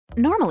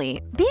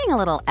Normally, being a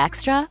little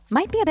extra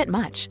might be a bit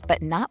much,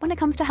 but not when it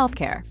comes to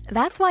healthcare.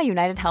 That's why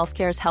United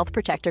Healthcare's Health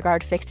Protector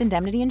Guard fixed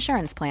indemnity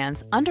insurance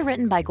plans,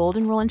 underwritten by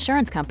Golden Rule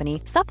Insurance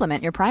Company,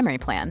 supplement your primary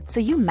plan so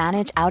you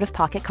manage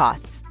out-of-pocket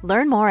costs.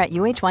 Learn more at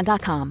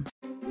uh1.com.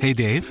 Hey,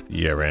 Dave.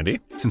 Yeah,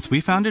 Randy. Since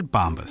we founded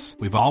Bombas,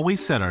 we've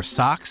always said our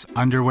socks,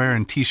 underwear,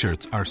 and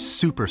T-shirts are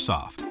super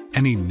soft.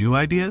 Any new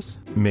ideas?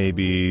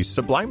 Maybe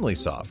sublimely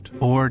soft.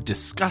 Or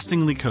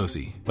disgustingly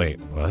cozy.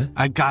 Wait, what?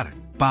 I got it.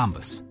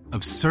 Bombas.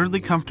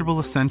 Absurdly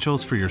comfortable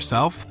essentials for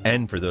yourself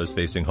and for those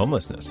facing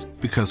homelessness.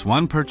 Because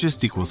one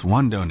purchased equals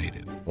one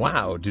donated.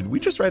 Wow, did we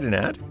just write an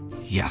ad?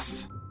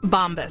 Yes.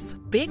 Bombas.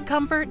 Big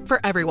comfort for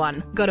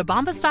everyone. Go to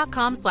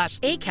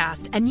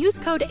bombas.com/ACAST and use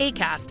code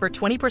ACAST for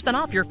 20%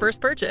 off your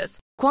first purchase.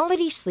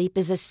 Quality sleep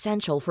is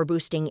essential for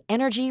boosting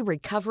energy,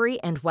 recovery,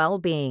 and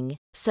well-being.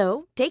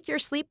 So, take your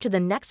sleep to the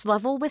next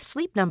level with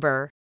Sleep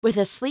Number. With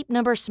a Sleep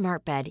Number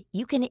smart bed,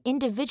 you can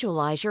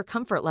individualize your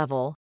comfort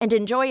level and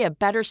enjoy a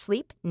better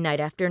sleep night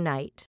after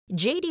night.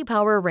 JD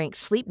Power ranks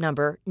Sleep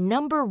Number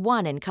number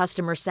 1 in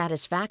customer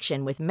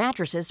satisfaction with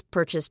mattresses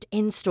purchased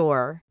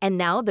in-store. And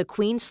now the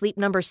Queen Sleep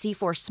Number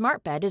C4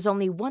 smart bed is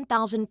only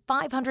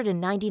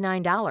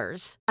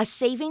 $1,599, a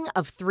saving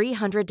of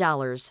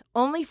 $300,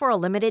 only for a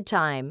limited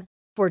time.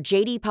 For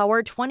JD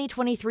Power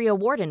 2023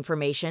 award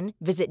information,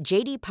 visit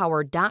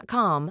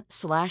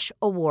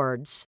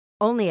jdpower.com/awards.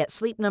 Only at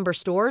Sleep Number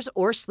stores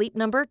or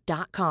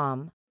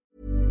sleepnumber.com.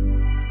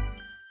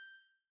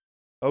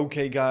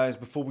 Okay guys,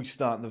 before we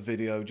start the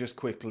video, just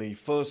quickly,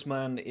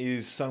 1STMAN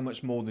is so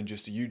much more than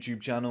just a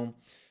YouTube channel.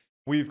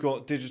 We've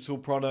got digital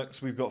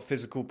products, we've got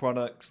physical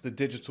products. The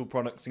digital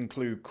products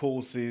include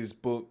courses,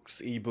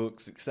 books,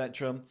 ebooks,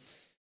 etc.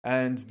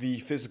 And the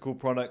physical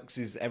products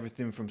is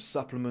everything from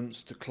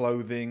supplements to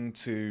clothing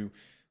to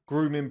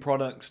grooming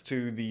products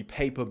to the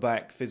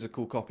paperback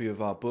physical copy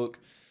of our book.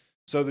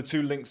 So the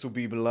two links will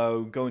be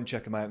below. Go and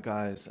check them out,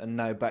 guys. And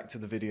now back to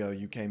the video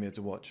you came here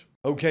to watch.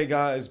 Okay,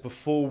 guys,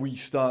 before we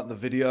start the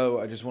video,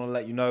 I just want to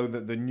let you know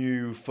that the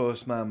new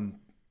 1STMAN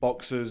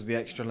boxers, the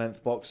extra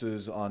length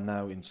boxers, are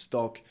now in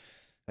stock.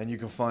 And you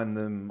can find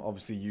them,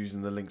 obviously,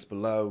 using the links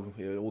below.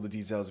 All the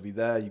details will be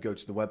there. You go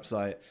to the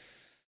website.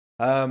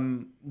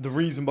 The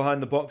reason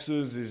behind the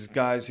boxers is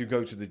guys who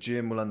go to the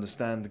gym will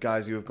understand. The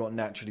guys who have got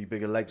naturally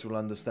bigger legs will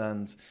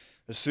understand.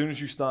 As soon as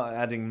you start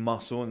adding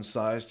muscle and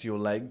size to your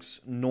legs,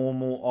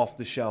 normal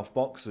off-the-shelf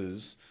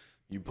boxers,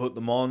 you put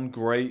them on,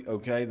 great,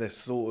 okay, they're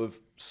sort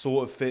of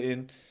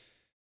fitting.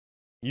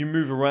 You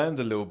move around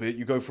a little bit,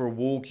 you go for a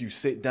walk, you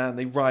sit down,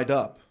 they ride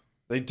up.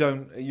 They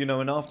don't,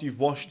 and after you've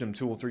washed them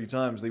 2 or 3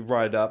 times, they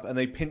ride up and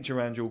they pinch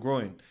around your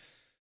groin.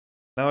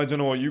 Now, I don't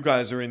know what you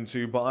guys are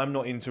into, but I'm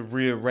not into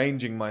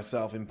rearranging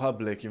myself in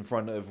public in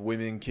front of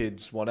women,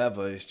 kids,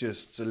 whatever. It's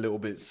just a little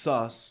bit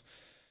sus.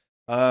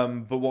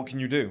 But what can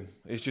you do?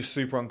 It's just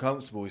super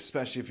uncomfortable,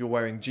 especially if you're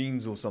wearing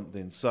jeans or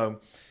something. So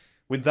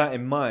with that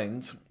in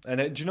mind, and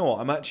do you know what?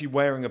 I'm actually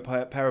wearing a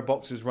pair of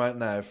boxers right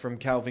now from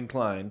Calvin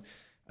Klein,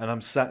 and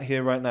I'm sat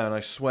here right now, and I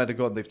swear to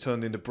God, they've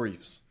turned into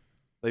briefs.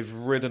 They've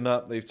ridden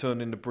up, they've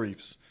turned into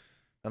briefs.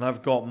 And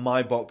I've got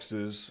my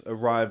boxers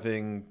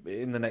arriving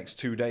in the next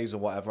 2 days or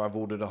whatever. I've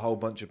ordered a whole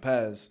bunch of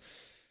pairs,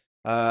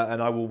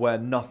 and I will wear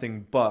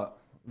nothing but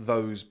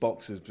those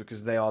boxers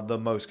because they are the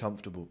most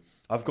comfortable.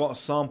 I've got a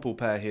sample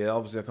pair here.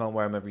 Obviously, I can't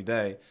wear them every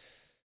day.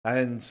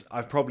 And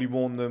I've probably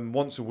worn them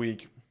once a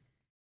week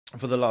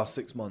for the last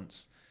 6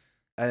 months.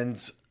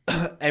 And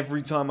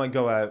every time I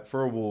go out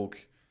for a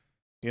walk,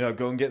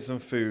 go and get some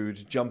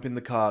food, jump in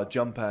the car,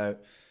 jump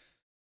out,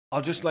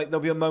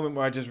 there'll be a moment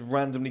where I just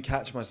randomly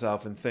catch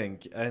myself and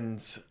think,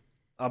 and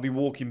I'll be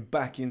walking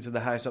back into the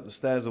house up the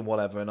stairs or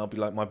whatever, and I'll be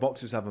like, my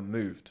boxers haven't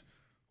moved.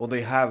 Or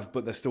they have,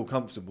 but they're still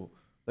comfortable.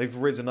 They've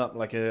risen up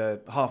like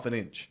a half an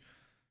inch.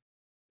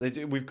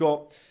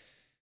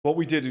 What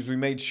we did is we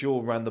made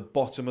sure around the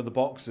bottom of the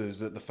boxers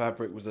that the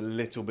fabric was a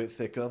little bit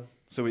thicker,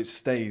 so it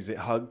stays, it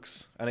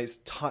hugs, and it's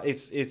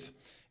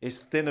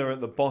thinner at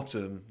the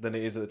bottom than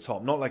it is at the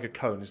top. Not like a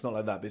cone, it's not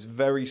like that, but it's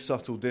very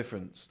subtle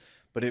difference.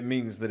 But it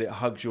means that it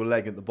hugs your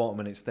leg at the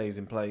bottom and it stays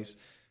in place.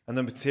 And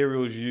the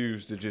materials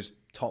used are just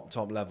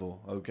top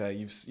level. Okay,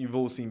 you've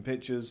all seen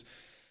pictures.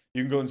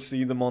 You can go and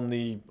see them on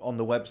the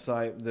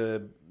website.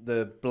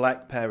 The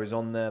black pair is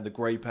on there. The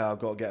grey pair, I've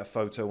got to get a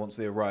photo once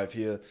they arrive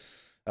here.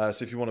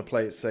 So if you want to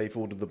play it safe,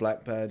 order the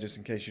black pair just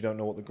in case you don't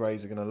know what the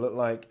greys are going to look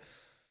like.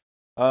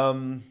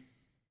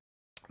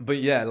 But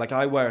yeah, like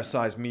I wear a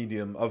size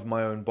medium of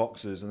my own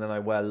boxers, and then I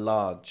wear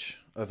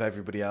large of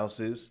everybody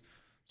else's.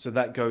 So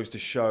that goes to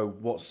show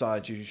what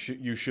size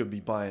you should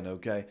be buying,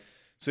 okay?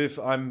 So if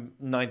I'm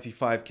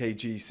 95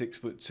 kg,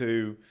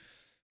 6'2",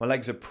 my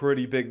legs are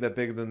pretty big. They're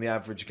bigger than the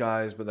average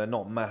guys, but they're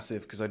not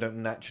massive because I don't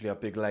naturally have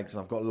big legs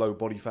and I've got low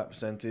body fat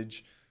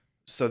percentage.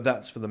 So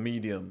that's for the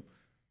medium,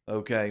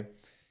 okay?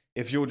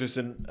 If you're just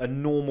a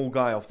normal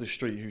guy off the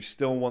street who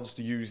still wants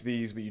to use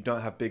these, but you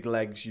don't have big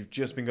legs, you've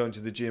just been going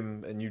to the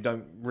gym and you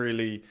don't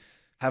really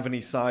have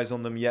any size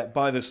on them yet,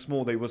 buy the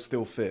small, they will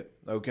still fit,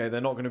 okay? They're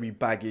not going to be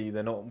baggy,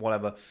 they're not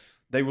whatever.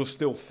 They will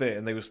still fit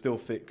and they will still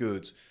fit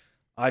good.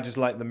 I just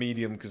like the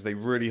medium because they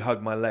really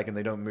hug my leg and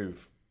they don't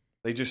move.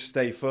 They just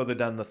stay further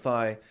down the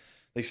thigh.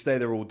 They stay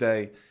there all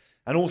day.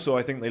 And also,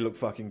 I think they look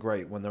fucking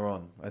great when they're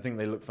on. I think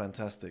they look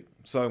fantastic.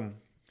 So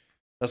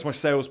that's my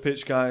sales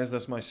pitch, guys.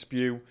 That's my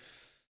spew.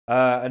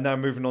 And now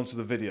moving on to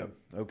the video.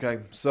 Okay,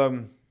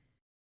 so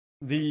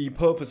the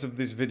purpose of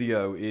this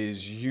video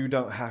is you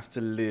don't have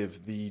to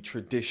live the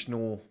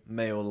traditional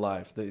male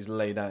life that is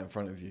laid out in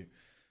front of you.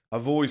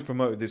 I've always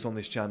promoted this on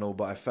this channel,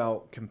 but I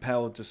felt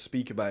compelled to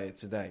speak about it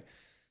today.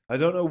 I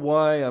don't know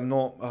why, I'm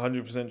not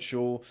 100%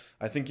 sure.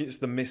 I think it's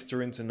the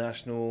Mr.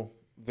 International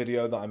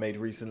video that I made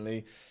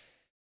recently.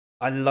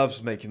 I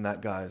loved making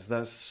that, guys.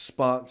 That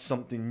sparked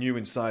something new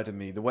inside of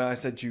me. The way I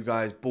said to you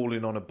guys,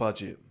 balling on a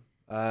budget,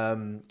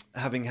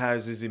 having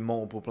houses in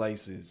multiple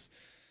places,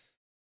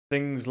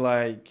 things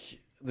like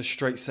the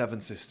straight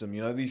 7 system,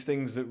 you know, these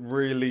things that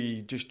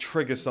really just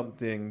trigger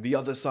something, the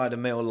other side of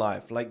male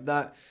life, like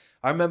that.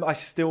 I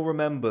still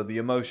remember the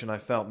emotion I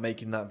felt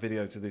making that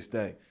video to this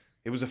day.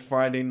 It was a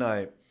Friday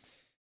night.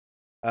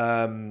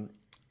 I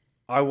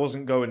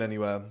wasn't going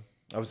anywhere.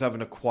 I was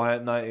having a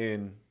quiet night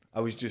in. I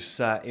was just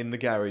sat in the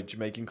garage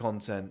making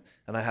content,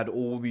 and I had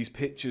all these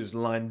pictures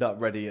lined up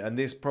ready, and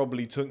this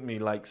probably took me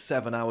like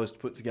 7 hours to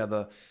put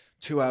together,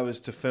 2 hours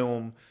to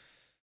film.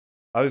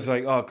 I was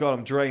like, oh God,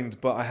 I'm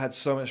drained, but I had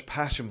so much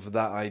passion for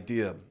that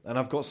idea, and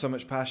I've got so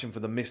much passion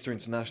for the Mr.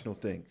 International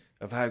thing,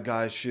 of how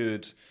guys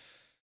should,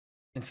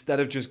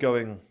 instead of just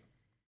going,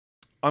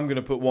 I'm going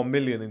to put 1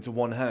 million into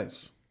one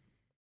house.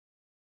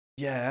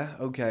 Yeah,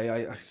 okay,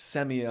 I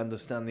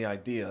semi-understand the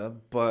idea,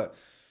 but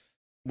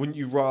wouldn't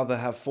you rather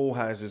have 4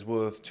 houses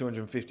worth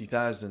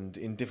 250,000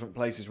 in different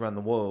places around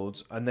the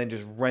world and then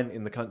just rent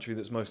in the country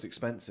that's most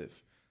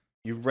expensive?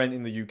 You rent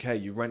in the UK,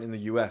 you rent in the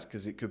US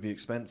because it could be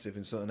expensive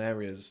in certain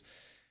areas,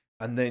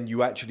 and then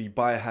you actually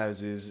buy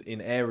houses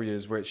in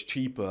areas where it's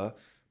cheaper,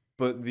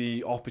 but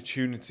the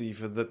opportunity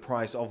for the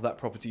price of that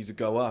property to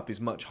go up is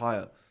much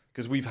higher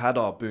because we've had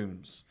our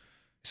booms.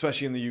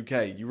 Especially in the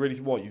UK, you really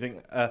you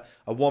think a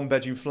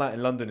 1-bedroom flat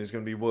in London is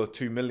going to be worth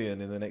 2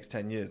 million in the next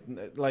 10 years?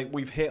 Like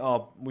we've hit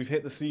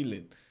the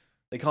ceiling.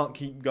 They can't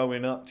keep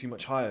going up too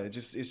much higher.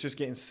 It's just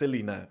getting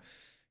silly now.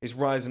 It's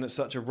rising at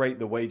such a rate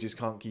the wages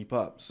can't keep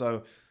up.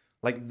 So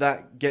like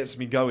that gets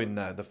me going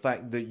now. The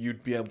fact that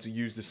you'd be able to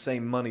use the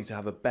same money to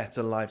have a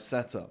better life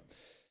setup,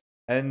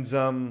 and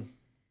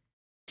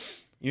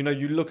you know,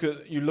 you look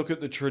at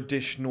the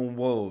traditional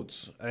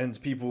worlds,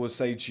 and people will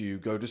say to you,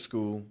 go to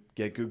school,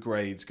 get good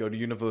grades, go to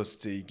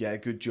university, get a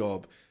good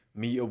job,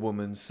 meet a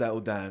woman, settle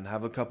down,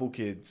 have a couple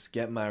kids,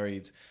 get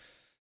married.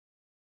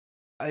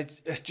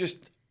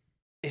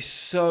 It's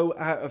so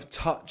out of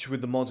touch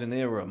with the modern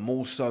era,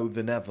 more so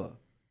than ever.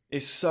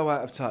 It's so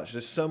out of touch.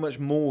 There's so much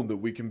more that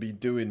we can be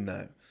doing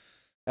now.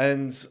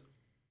 And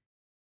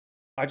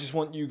I just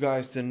want you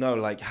guys to know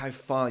like how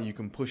far you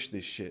can push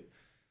this shit.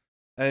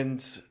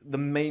 And the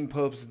main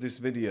purpose of this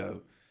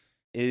video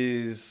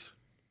is,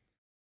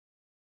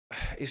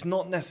 it's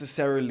not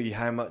necessarily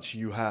how much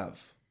you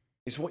have.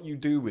 It's what you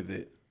do with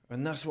it.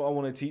 And that's what I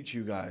want to teach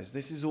you guys.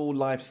 This is all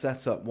life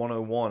setup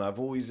 101. I've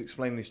always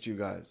explained this to you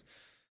guys.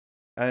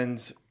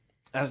 And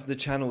as the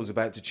channel is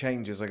about to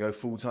change, as I go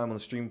full-time on the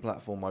stream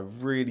platform, I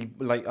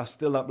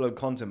still upload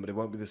content, but it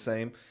won't be the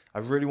same. I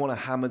really want to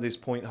hammer this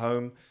point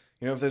home.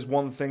 You know, if there's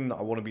one thing that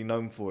I want to be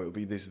known for, it'll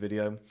be this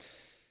video.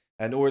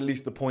 And or at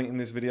least the point in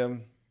this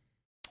video,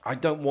 I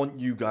don't want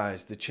you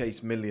guys to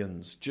chase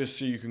millions just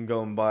so you can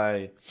go and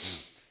buy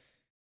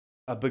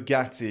a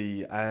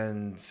Bugatti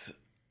and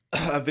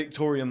a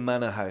Victorian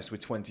manor house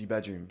with 20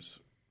 bedrooms.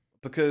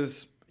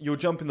 Because you'll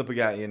jump in the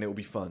Bugatti and it'll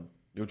be fun.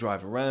 You'll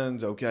drive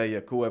around, okay,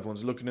 yeah, cool,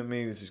 everyone's looking at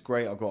me, this is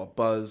great, I've got a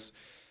buzz.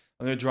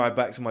 I'm going to drive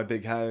back to my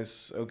big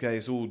house, okay,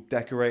 it's all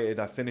decorated,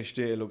 I finished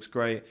it, it looks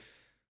great.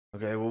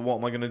 Okay, well, what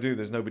am I going to do?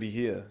 There's nobody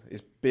here.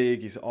 It's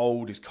big, it's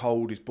old, it's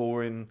cold, it's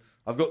boring.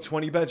 I've got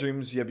 20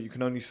 bedrooms, yeah, but you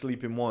can only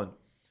sleep in one.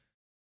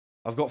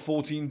 I've got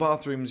 14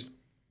 bathrooms,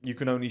 you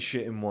can only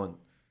shit in one.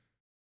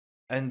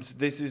 And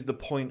this is the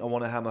point I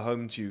want to hammer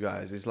home to you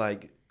guys. It's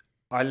like,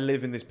 I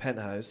live in this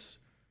penthouse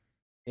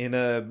in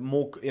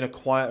a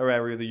quieter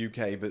area of the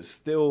UK, but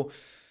still,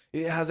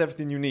 it has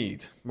everything you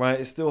need, right?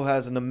 It still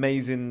has an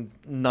amazing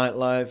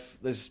nightlife.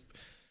 There's,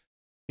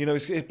 you know,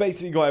 it's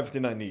basically got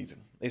everything I need.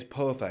 It's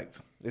perfect.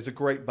 It's a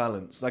great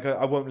balance. Like,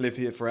 I won't live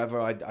here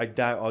forever. I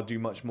doubt I'll do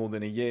much more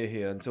than a year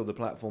here until the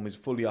platform is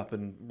fully up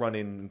and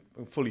running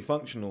and fully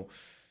functional.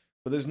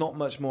 But there's not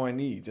much more I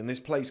need. And this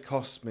place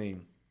costs me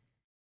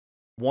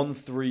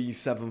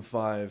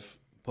 $1,375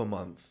 per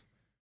month.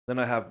 Then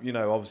I have, you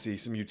know, obviously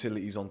some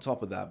utilities on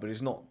top of that, but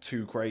it's not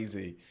too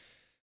crazy.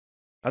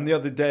 And the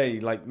other day,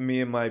 like, me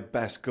and my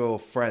best girl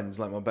friends,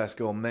 like my best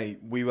girl mate,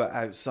 we were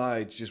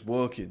outside just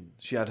working.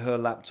 She had her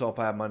laptop,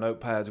 I had my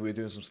notepads, we were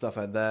doing some stuff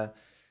out there.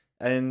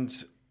 And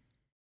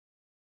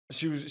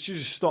she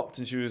just stopped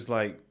and she was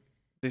like,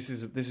 this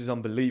is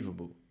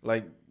unbelievable.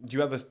 Like, do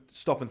you ever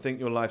stop and think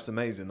your life's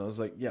amazing? I was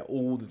like, yeah,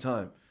 all the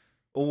time.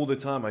 All the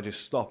time I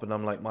just stop and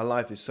I'm like, my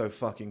life is so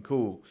fucking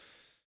cool.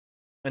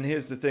 And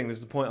here's the thing, this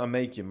is the point I'm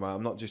making, right?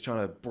 I'm not just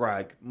trying to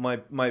brag. My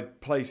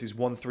place is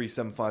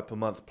 1,375 per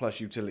month plus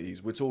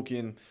utilities. We're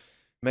talking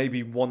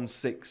maybe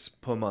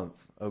 1,600 per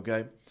month,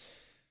 okay?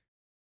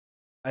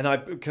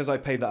 And because I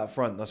paid that up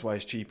front, that's why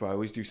it's cheaper. I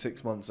always do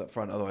 6 months up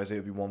front, otherwise it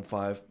would be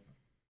 1,500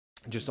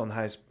 just on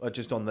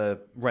just on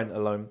the rent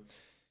alone.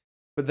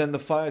 But then the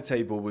fire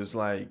table was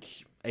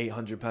like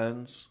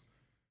 £800,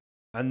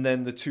 and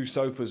then the 2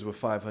 sofas were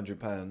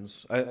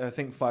 £500. I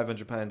think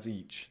 £500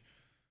 each.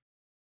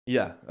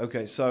 Yeah,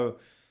 okay, so,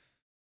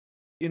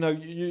 you know,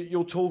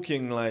 you're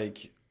talking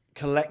like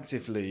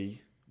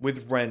collectively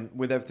with rent,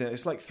 with everything,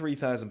 it's like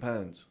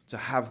 £3,000 to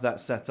have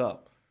that set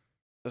up.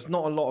 That's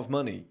not a lot of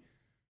money.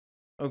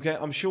 Okay,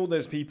 I'm sure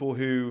there's people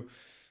who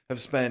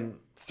have spent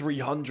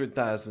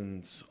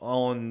 300,000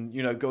 on,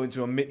 you know, going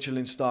to a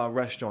Michelin star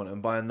restaurant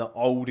and buying the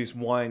oldest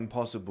wine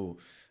possible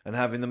and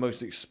having the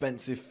most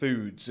expensive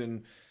foods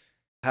and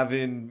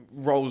having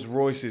Rolls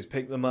Royces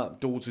pick them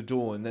up door to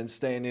door and then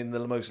staying in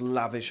the most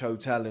lavish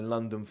hotel in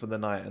London for the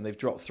night, and they've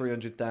dropped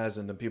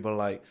 300,000 and people are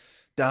like,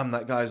 damn,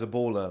 that guy's a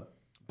baller.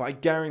 But I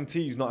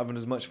guarantee he's not having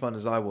as much fun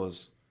as I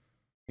was.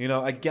 You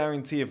know, I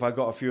guarantee if I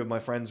got a few of my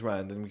friends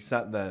around and we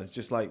sat there, it's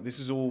just like, this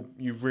is all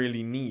you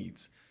really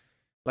need.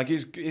 Like,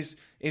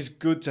 it's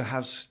good to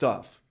have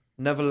stuff.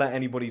 Never let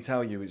anybody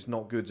tell you it's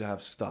not good to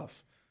have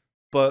stuff.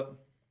 But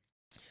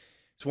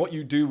it's what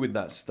you do with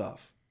that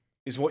stuff.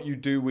 It's what you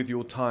do with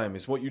your time.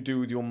 It's what you do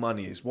with your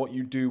money. It's what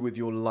you do with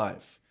your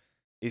life.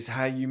 It's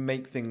how you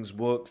make things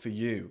work for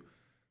you.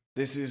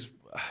 This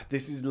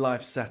is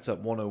life setup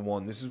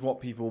 101. This is what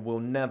people will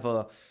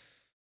never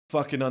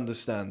fucking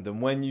understand.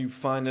 And when you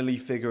finally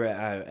figure it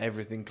out,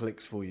 everything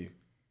clicks for you.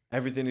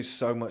 Everything is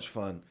so much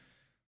fun.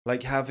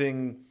 Like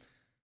having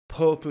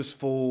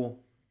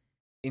purposeful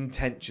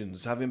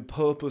intentions, having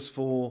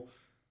purposeful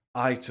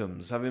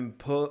items, having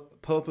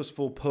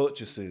purposeful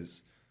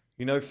purchases.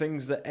 You know,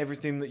 things that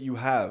everything that you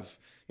have.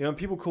 You know,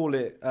 people call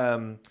it,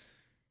 I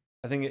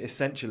think,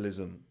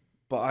 essentialism.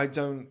 But I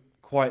don't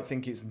quite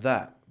think it's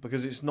that.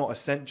 Because it's not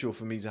essential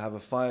for me to have a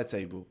fire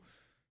table.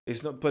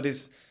 It's not, but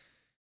it's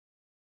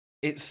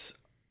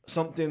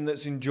something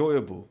that's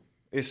enjoyable.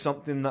 It's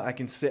something that I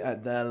can sit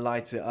out there,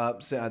 light it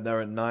up, sit out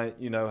there at night,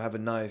 you know, have a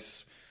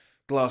nice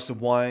glass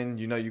of wine.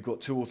 You know, you've got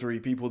 2 or 3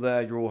 people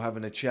there. You're all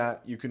having a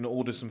chat. You can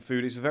order some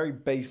food. It's very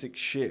basic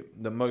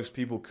shit that most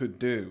people could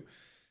do.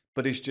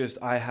 But it's just,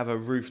 I have a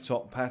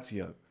rooftop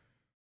patio,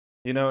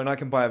 you know, and I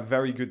can buy a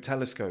very good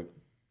telescope,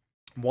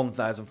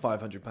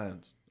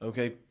 £1,500,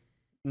 okay?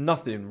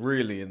 Nothing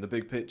really in the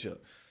big picture.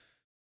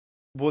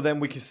 Well, then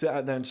we can sit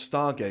out there and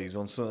stargaze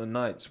on certain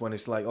nights when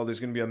it's like, oh, there's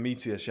going to be a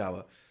meteor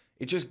shower.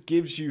 It just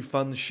gives you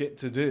fun shit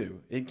to do.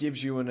 It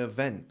gives you an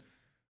event.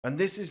 And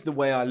this is the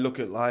way I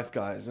look at life,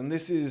 guys. And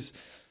this is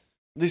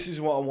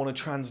what I want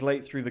to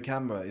translate through the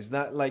camera, is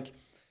that, like,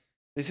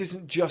 this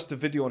isn't just a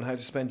video on how to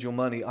spend your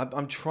money.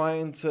 I'm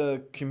trying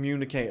to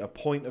communicate a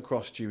point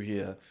across to you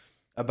here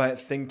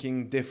about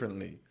thinking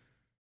differently.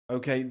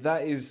 Okay,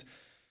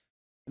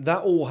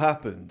 that all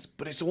happened,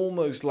 but it's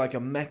almost like a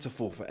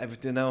metaphor for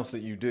everything else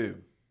that you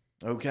do.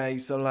 Okay,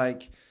 so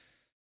like,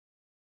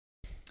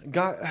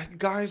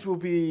 guys will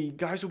be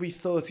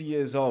 30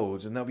 years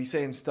old and they'll be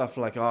saying stuff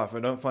like, "Oh, if I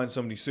don't find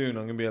somebody soon,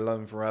 I'm gonna be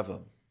alone forever."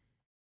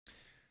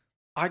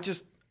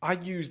 I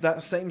use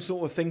that same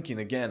sort of thinking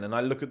again, and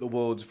I look at the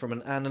world from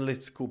an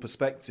analytical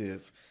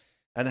perspective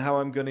and how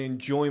I'm going to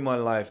enjoy my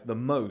life the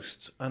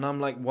most. And I'm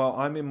like, well,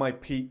 I'm in my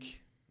peak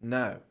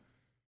now.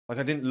 Like,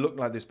 I didn't look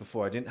like this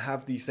before. I didn't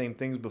have these same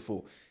things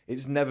before.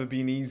 It's never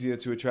been easier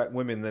to attract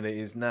women than it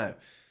is now.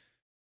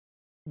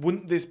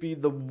 Wouldn't this be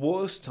the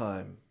worst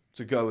time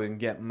to go and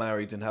get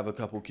married and have a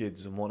couple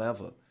kids and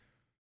whatever?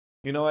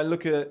 You know, I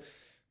look at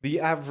the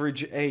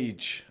average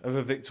age of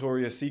a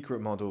Victoria's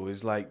Secret model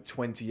is like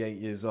 28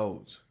 years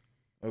old,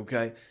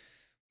 okay?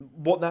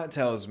 What that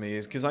tells me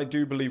is, because I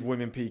do believe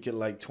women peak at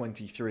like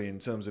 23 in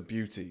terms of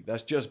beauty.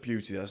 That's just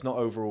beauty, that's not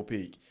overall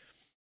peak.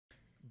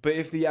 But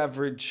if the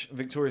average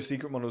Victoria's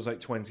Secret model is like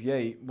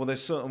 28, well,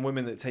 there's certain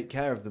women that take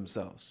care of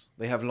themselves.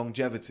 They have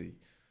longevity.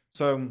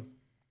 So,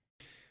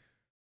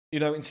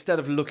 you know, instead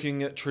of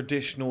looking at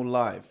traditional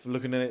life,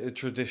 looking at it the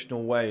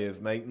traditional way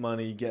of make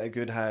money, get a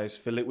good house,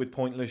 fill it with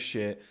pointless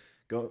shit,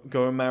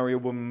 go and marry a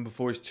woman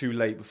before it's too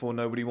late, before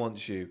nobody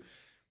wants you.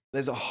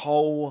 There's a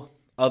whole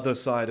other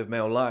side of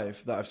male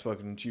life that I've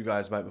spoken to you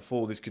guys about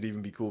before. This could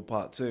even be called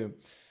part 2.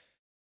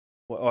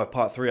 Well,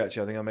 part 3,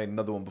 actually. I think I made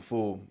another one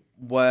before.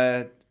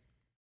 Where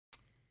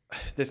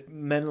there's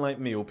men like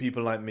me or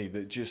people like me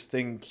that just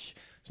think,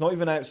 it's not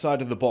even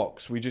outside of the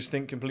box. We just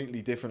think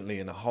completely differently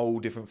in a whole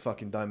different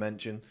fucking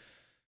dimension.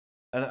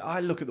 And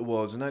I look at the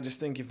world and I just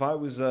think, if I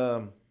was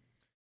like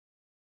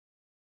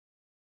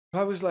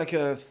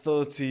a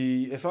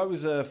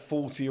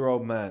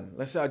 40-year-old man,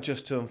 let's say I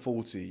just turned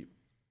 40,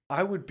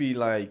 I would be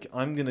like,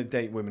 I'm going to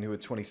date women who are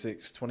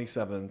 26,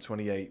 27,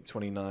 28,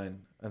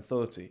 29, and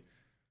 30.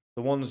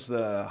 The ones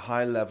that are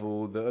high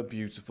level, that are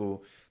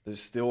beautiful, that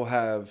still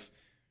have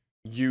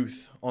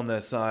youth on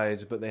their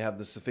side, but they have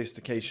the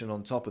sophistication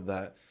on top of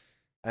that.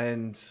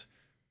 And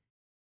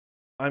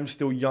I'm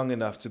still young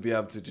enough to be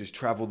able to just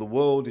travel the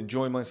world,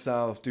 enjoy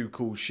myself, do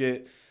cool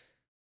shit.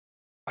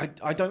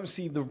 I don't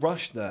see the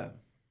rush there.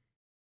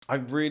 I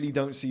really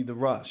don't see the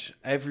rush.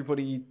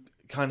 Everybody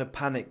kind of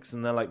panics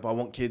and they're like, but I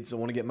want kids, I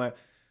want to get married.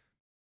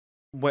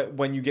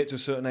 When you get to a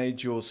certain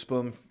age, your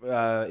sperm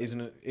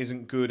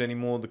isn't good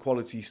anymore. The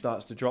quality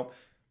starts to drop.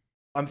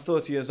 I'm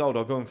 30 years old.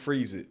 I'll go and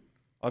freeze it.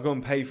 I'll go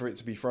and pay for it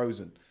to be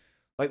frozen.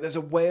 Like, there's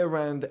a way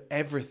around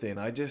everything.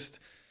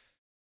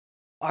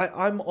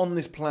 I'm on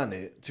this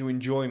planet to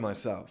enjoy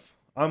myself.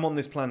 I'm on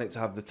this planet to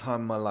have the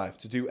time of my life,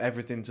 to do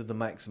everything to the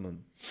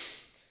maximum.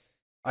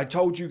 I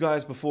told you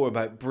guys before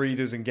about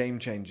breeders and game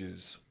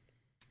changers.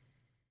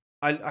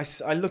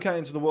 I look out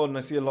into the world and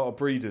I see a lot of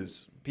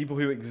breeders. People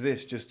who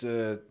exist just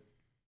to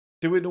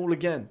do it all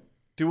again.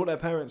 Do what their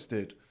parents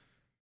did.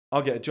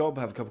 I'll get a job,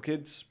 have a couple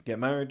kids, get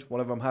married,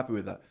 whatever, I'm happy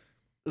with that.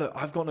 Look,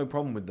 I've got no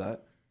problem with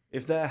that.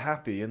 If they're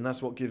happy and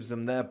that's what gives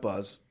them their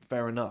buzz,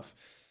 fair enough.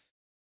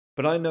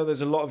 But I know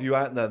there's a lot of you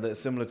out there that are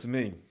similar to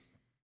me,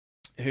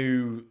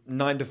 who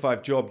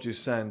 9-to-5 job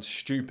just sounds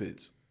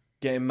stupid.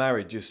 Getting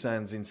married just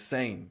sounds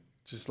insane.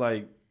 Just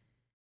like,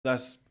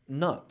 that's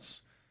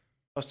nuts.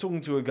 I was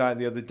talking to a guy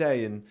the other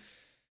day and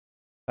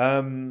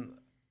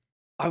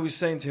I was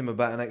saying to him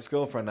about an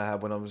ex-girlfriend I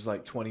had when I was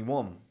like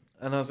 21.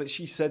 And I was like,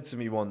 she said to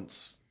me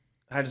once,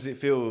 how does it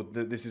feel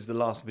that this is the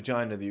last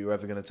vagina that you're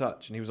ever going to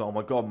touch? And he was like, oh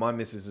my God, my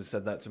missus has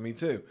said that to me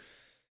too.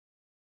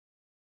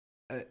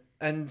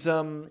 And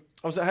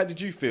I was like, how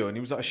did you feel? And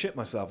he was like, I shit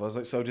myself. I was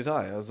like, so did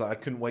I. I was like, I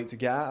couldn't wait to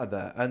get out of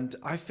there. And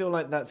I feel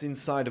like that's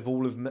inside of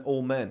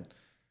all men.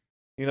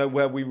 You know,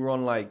 where we were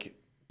on like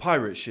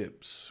pirate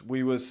ships.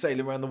 We were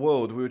sailing around the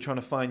world. We were trying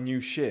to find new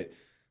shit.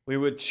 We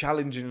were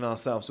challenging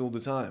ourselves all the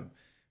time.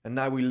 And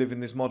now we live in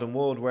this modern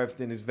world where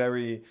everything is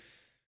very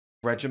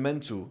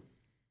regimental.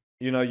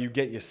 You know, you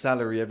get your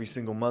salary every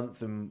single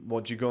month, and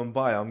what do you go and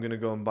buy? I'm going to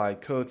go and buy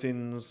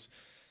curtains.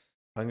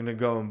 I'm going to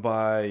go and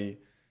buy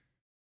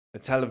a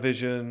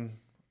television,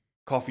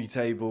 coffee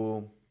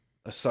table,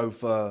 a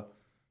sofa,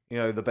 you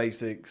know, the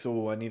basics.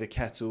 Oh, I need a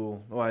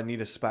kettle. Oh, I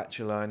need a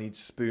spatula. I need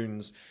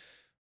spoons.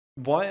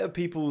 Why are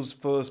people's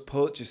first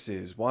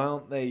purchases, why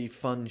aren't they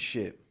fun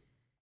shit?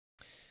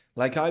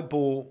 Like I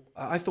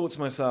thought to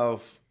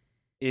myself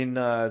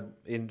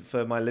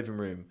for my living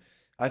room,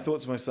 I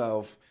thought to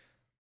myself,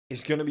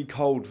 it's going to be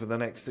cold for the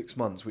next 6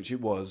 months, which it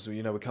was.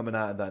 You know, we're coming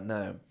out of that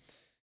now.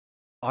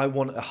 I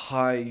want a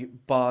high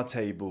bar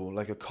table,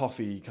 like a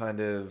coffee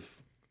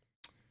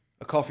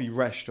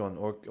restaurant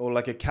or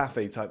like a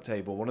cafe type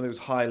table, one of those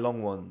high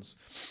long ones.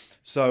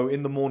 So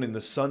in the morning,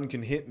 the sun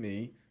can hit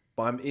me,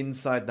 but I'm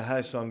inside the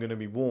house, so I'm going to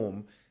be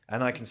warm,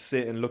 and I can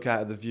sit and look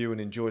out at the view and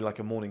enjoy like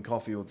a morning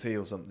coffee or tea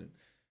or something.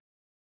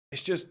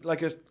 It's just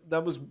like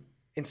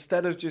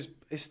instead of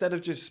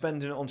just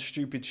spending it on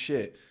stupid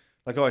shit.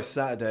 Like, oh, it's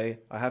Saturday,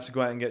 I have to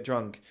go out and get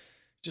drunk.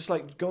 Just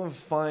like go and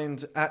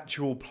find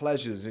actual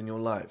pleasures in your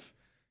life.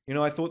 You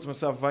know, I thought to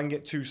myself, if I can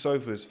get 2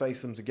 sofas,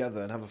 face them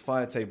together and have a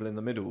fire table in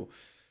the middle,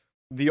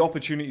 the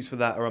opportunities for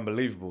that are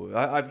unbelievable.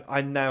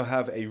 I now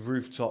have a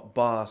rooftop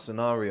bar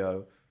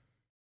scenario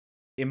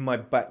in my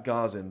back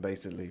garden,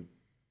 basically.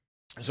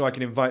 So I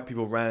can invite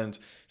people around.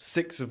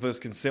 6 of us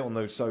can sit on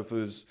those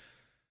sofas,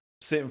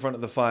 sit in front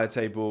of the fire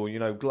table, you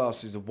know,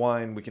 glasses of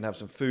wine, we can have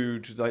some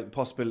food. Like, the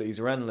possibilities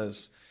are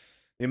endless.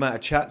 The amount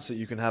of chats that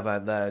you can have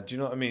out there, do you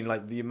know what I mean?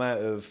 Like, the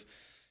amount of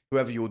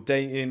whoever you're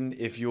dating,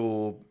 if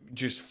you're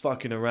just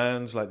fucking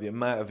around, like the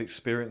amount of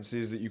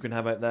experiences that you can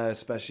have out there,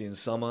 especially in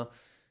summer.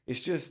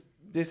 It's just,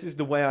 this is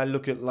the way I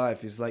look at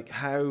life, is like,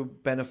 how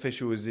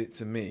beneficial is it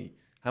to me?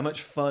 How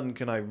much fun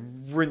can I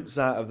rinse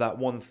out of that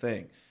one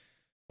thing?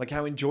 Like,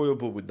 how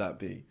enjoyable would that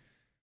be?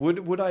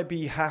 Would I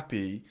be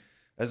happy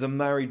as a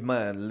married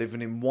man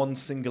living in one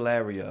single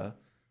area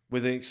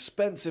with an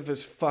expensive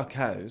as fuck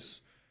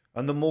house,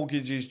 and the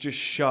mortgage is just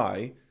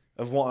shy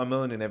of what I'm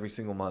earning every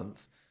single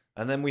month,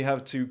 and then we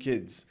have 2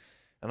 kids,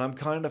 and I'm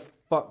kind of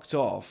fucked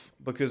off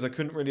because I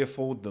couldn't really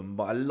afford them,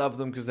 but I love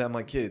them because they're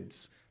my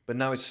kids, but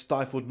now it's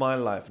stifled my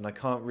life and I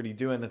can't really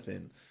do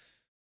anything.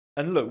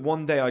 And look,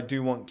 one day I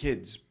do want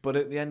kids, but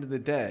at the end of the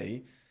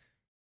day,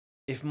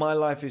 if my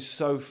life is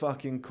so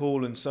fucking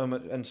cool and so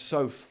much and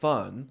so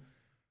fun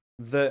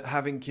that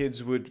having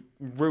kids would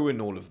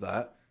ruin all of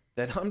that,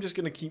 then I'm just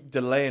going to keep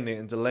delaying it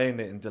and delaying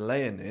it and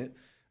delaying it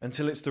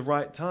until it's the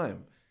right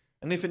time.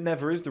 And if it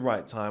never is the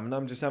right time and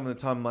I'm just having the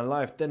time of my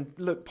life, then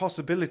look,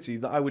 possibility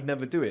that I would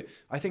never do it.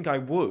 I think I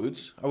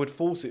would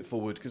force it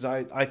forward because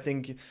I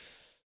think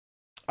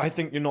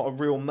you're not a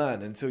real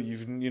man until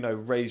you've, you know,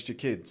 raised your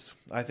kids.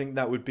 I think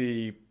that would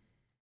be,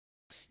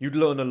 you'd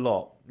learn a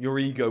lot. Your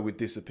ego would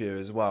disappear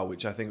as well,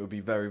 which I think would be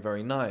very,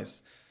 very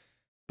nice.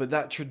 But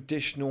that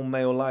traditional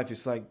male life,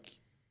 it's like,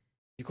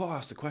 you got to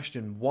ask the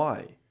question,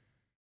 why?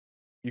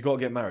 You got to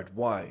get married.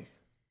 Why?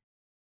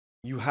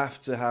 You have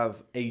to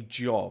have a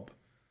job.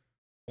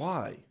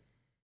 Why?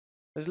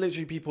 There's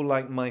literally people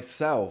like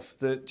myself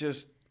that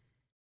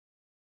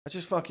I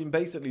just fucking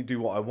basically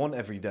do what I want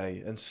every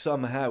day, and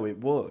somehow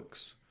it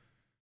works.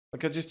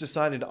 Like, I just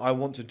decided I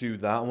want to do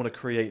that. I want to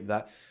create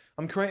that.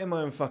 I'm creating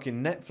my own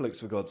fucking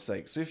Netflix, for God's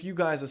sake. So if you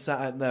guys are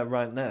sat out there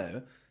right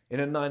now in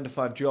a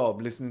 9-to-5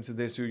 job listening to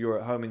this, or you're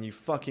at home and you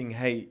fucking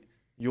hate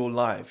your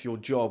life, your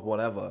job,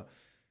 whatever,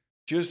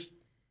 just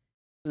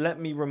let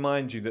me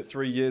remind you that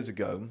 3 years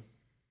ago,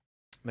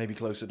 maybe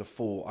closer to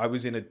 4, I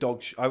was in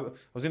I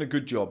was in a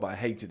good job, but I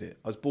hated it.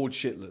 I was bored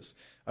shitless.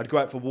 I'd go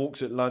out for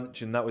walks at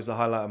lunch, and that was the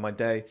highlight of my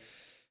day.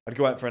 I'd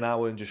go out for an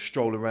hour and just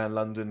stroll around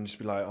London and just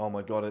be like, oh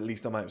my God, at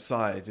least I'm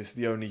outside. It's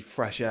the only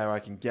fresh air I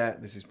can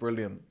get. This is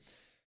brilliant.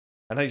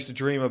 And I used to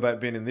dream about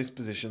being in this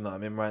position that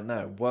I'm in right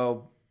now.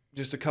 Well,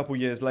 just a couple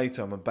years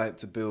later, I'm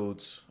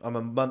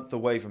a month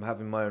away from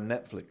having my own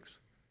Netflix.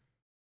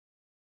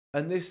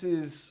 And this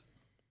is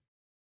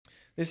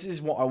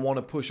what I want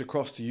to push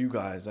across to you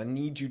guys. I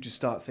need you to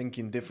start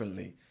thinking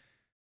differently.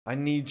 I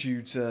need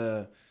you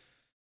to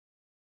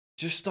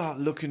just start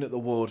looking at the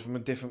world from a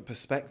different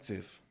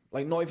perspective.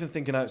 Like, not even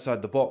thinking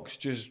outside the box.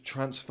 Just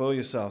transfer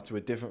yourself to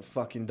a different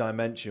fucking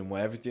dimension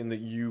where everything that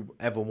you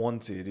ever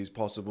wanted is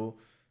possible.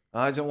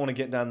 I don't want to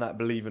get down that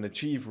believe and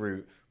achieve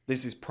route.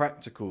 This is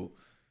practical.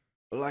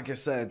 But like I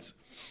said,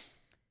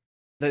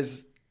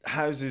 there's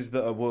houses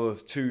that are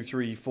worth 2,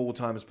 3, 4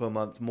 times per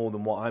month more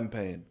than what I'm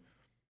paying.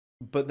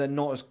 But they're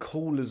not as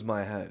cool as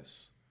my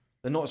house.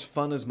 They're not as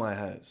fun as my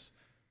house.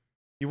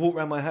 You walk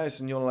around my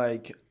house and you're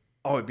like,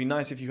 oh, it'd be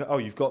nice if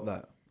you've got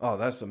that. Oh,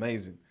 that's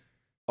amazing.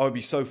 Oh, it'd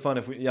be so fun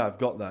if I've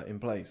got that in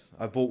place.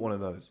 I've bought one of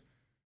those.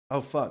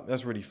 Oh, fuck,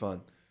 that's really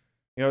fun.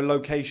 You know,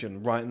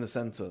 location right in the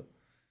center.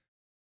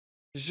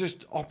 It's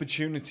just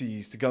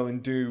opportunities to go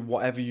and do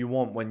whatever you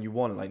want when you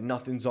want. Like,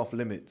 nothing's off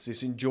limits.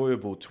 It's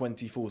enjoyable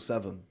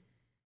 24/7.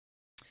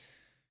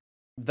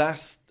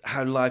 That's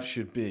how life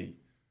should be.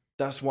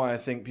 That's why I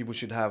think people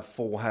should have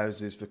 4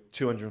 houses for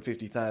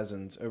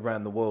 250,000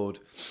 around the world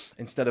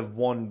instead of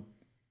one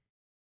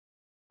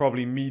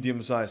probably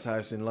medium-sized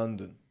house in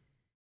London,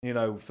 you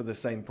know, for the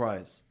same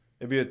price.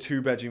 It'd be a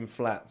 2-bedroom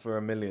flat for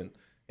 $1 million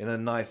in a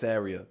nice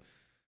area.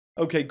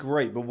 Okay,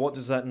 great, but what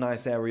does that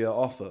nice area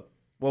offer?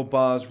 Well,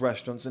 bars,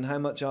 restaurants, and how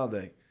much are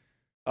they?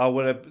 Oh,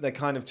 well, they're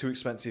kind of too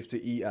expensive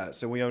to eat at,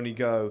 so we only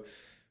go...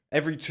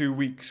 Every 2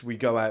 weeks we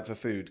go out for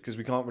food because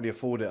we can't really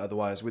afford it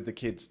otherwise with the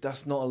kids.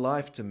 That's not a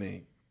life to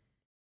me.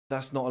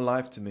 That's not a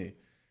life to me.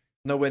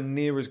 Nowhere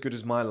near as good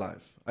as my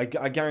life. I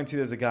guarantee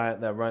there's a guy out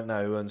there right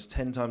now who earns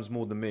 10 times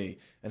more than me,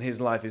 and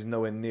his life is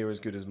nowhere near as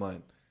good as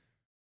mine.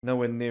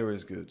 Nowhere near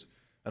as good.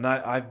 And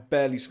I've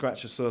barely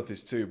scratched the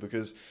surface too,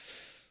 because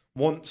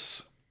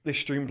once this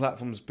stream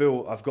platform's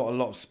built, I've got a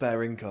lot of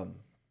spare income.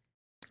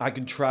 I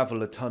can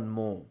travel a ton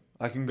more.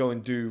 I can go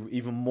and do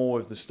even more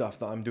of the stuff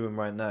that I'm doing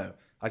right now.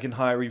 I can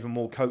hire even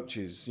more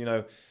coaches, you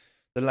know,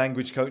 the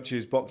language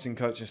coaches, boxing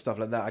coaches, stuff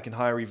like that. I can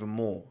hire even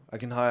more. I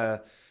can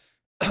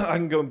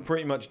go and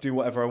pretty much do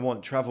whatever I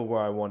want, travel where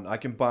I want. I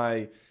can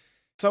buy,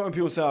 it's like when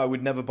people say I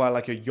would never buy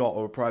like a yacht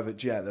or a private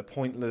jet. They're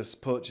pointless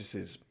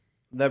purchases.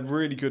 They're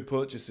really good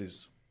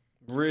purchases.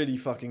 Really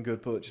fucking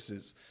good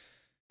purchases.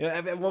 You know,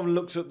 everyone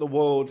looks at the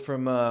world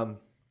from my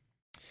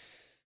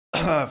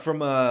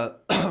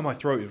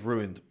throat is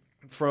ruined.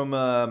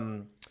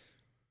 From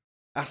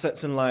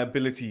assets and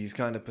liabilities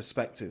kind of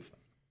perspective.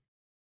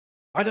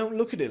 I don't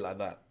look at it like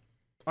that.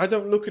 I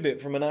don't look at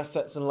it from an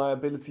assets and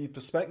liability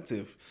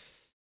perspective.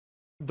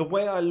 The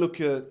way I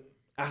look at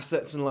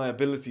assets and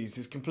liabilities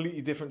is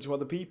completely different to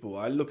other people.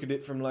 I look at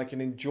it from like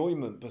an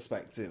enjoyment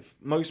perspective.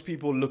 Most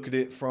people look at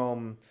it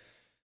from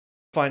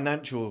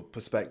financial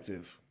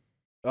perspective.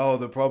 Oh,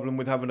 the problem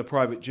with having a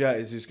private jet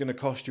is it's going to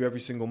cost you every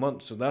single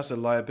month, so that's a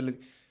liability.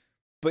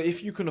 But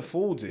if you can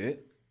afford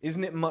it,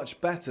 isn't it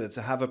much better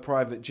to have a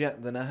private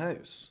jet than a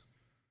house?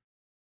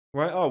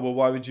 Right? Oh, well,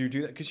 why would you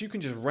do that? Because you can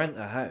just rent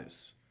a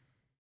house.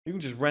 You can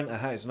just rent a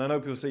house. And I know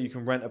people say you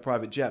can rent a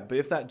private jet, but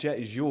if that jet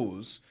is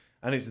yours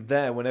and it's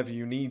there whenever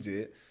you need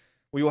it,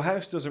 well, your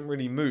house doesn't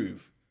really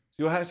move.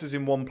 So your house is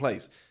in one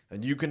place.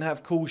 And you can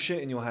have cool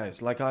shit in your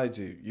house like I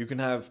do. You can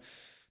have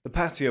the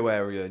patio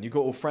area and you've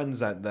got all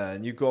friends out there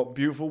and you've got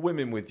beautiful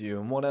women with you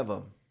and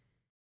whatever.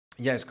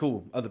 Yeah, it's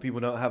cool. Other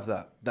people don't have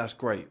that. That's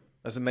great.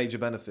 That's a major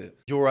benefit.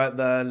 You're out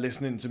there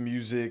listening to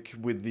music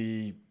with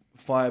the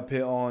fire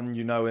pit on,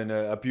 you know, and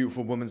a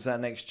beautiful woman sat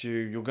next to you.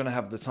 You're going to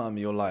have the time of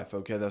your life,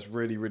 okay? That's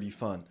really, really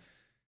fun.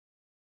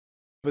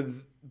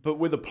 But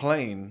with a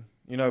plane,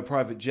 you know,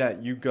 private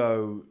jet, you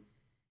go,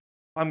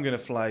 I'm going to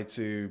fly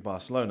to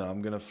Barcelona.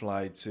 I'm going to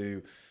fly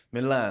to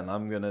Milan.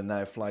 I'm going to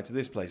now fly to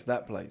this place,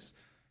 that place.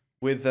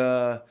 With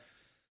a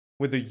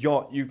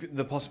yacht,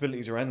 the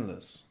possibilities are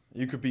endless.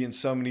 You could be in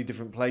so many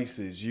different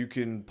places. You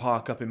can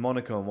park up in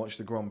Monaco and watch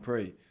the Grand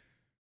Prix.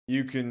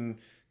 You can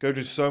go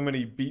to so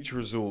many beach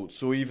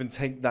resorts or even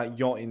take that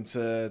yacht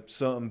into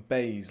certain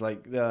bays.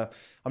 Like,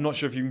 I'm not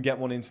sure if you can get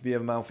one into the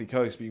Amalfi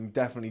Coast, but you can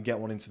definitely get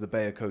one into the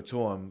Bay of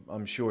Kotor,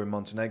 I'm sure, in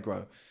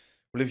Montenegro.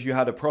 Well, if you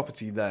had a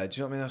property there, do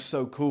you know what I mean? That's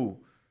so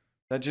cool.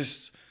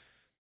 That's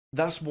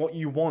what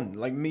you want.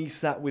 Like, me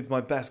sat with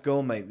my best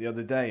girl mate the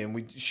other day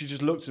and she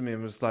just looked at me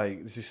and was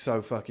like, this is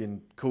so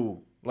fucking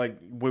cool. Like,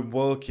 we're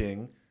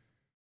working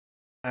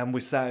and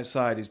we're sat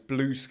outside, it's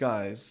blue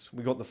skies,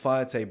 we got the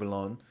fire table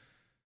on,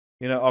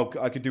 You know,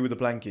 oh, I could do with a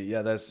blanket.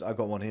 Yeah, I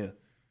got one here.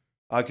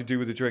 I could do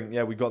with a drink.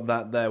 Yeah, we got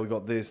that there. We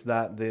got this,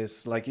 that,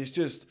 this. Like, it's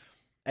just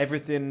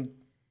everything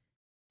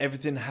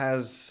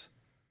has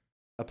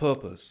a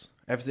purpose.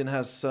 Everything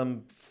has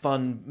some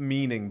fun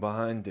meaning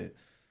behind it.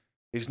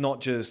 It's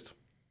not just,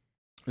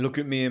 look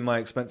at me in my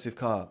expensive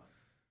car.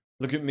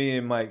 Look at me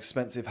in my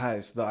expensive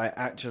house that I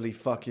actually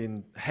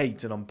fucking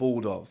hate and I'm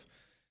bored of.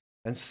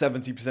 And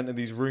 70% of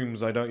these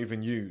rooms I don't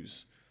even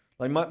use.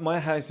 Like, my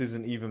house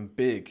isn't even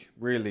big,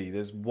 really.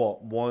 There's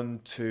what?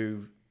 1,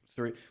 2,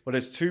 3. Well,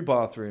 there's 2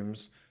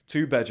 bathrooms,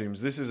 2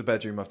 bedrooms. This is a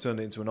bedroom. I've turned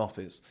it into an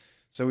office.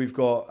 So we've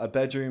got a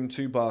bedroom,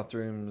 2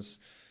 bathrooms,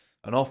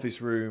 an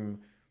office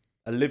room,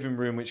 a living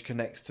room which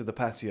connects to the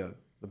patio,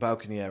 the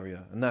balcony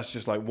area. And that's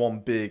just like one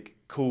big,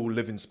 cool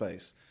living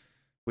space,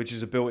 which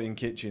is a built-in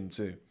kitchen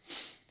too.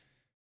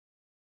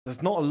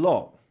 That's not a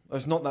lot.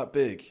 It's not that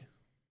big.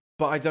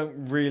 But I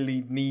don't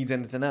really need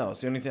anything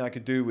else. The only thing I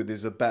could do with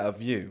is a better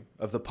view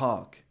of the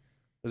park.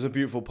 There's a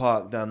beautiful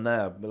park down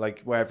there,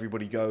 like where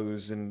everybody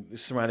goes and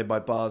is surrounded by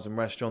bars and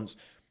restaurants.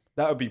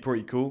 That would be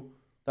pretty cool.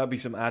 That'd be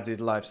some added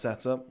life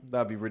setup.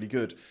 That'd be really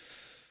good.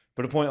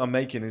 But the point I'm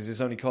making is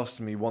it's only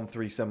costing me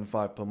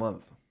 1,375 per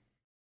month.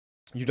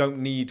 You don't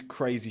need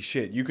crazy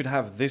shit. You could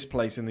have this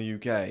place in the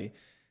UK,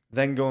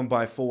 then go and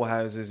buy 4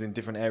 houses in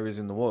different areas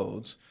in the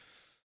world.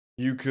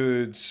 You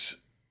could,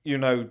 you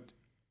know,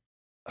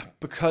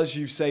 because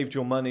you've saved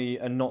your money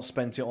and not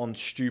spent it on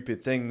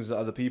stupid things that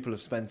other people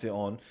have spent it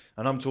on.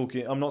 And I'm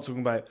not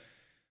talking about,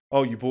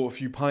 oh, you bought a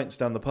few pints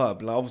down the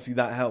pub. Like, obviously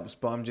that helps,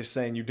 but I'm just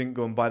saying you didn't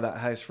go and buy that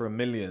house for $1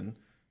 million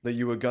that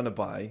you were going to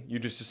buy. You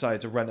just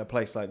decided to rent a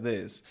place like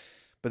this.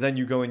 But then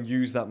you go and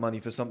use that money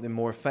for something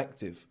more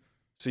effective.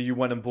 So you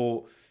went and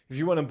bought, if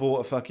you went and bought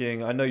a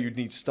fucking, I know you'd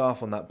need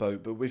staff on that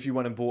boat, but if you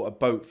went and bought a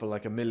boat for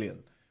like $1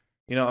 million,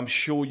 you know, I'm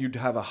sure you'd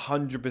have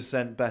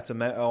 100% better,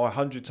 or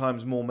 100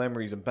 times more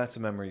memories and better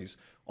memories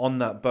on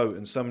that boat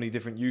and so many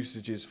different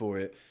usages for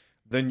it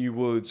than you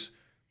would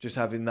just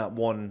having that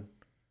one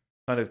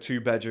kind of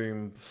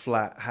 2-bedroom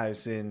flat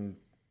house in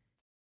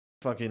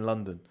fucking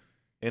London,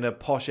 in a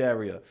posh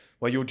area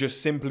where you're just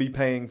simply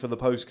paying for the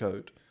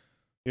postcode.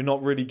 You're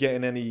not really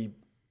getting any,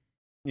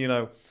 you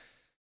know,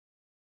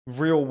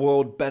 real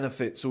world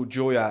benefits or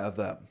joy out of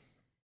that.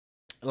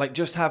 Like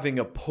just having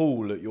a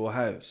pool at your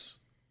house.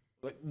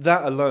 Like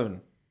that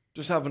alone,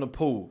 just having a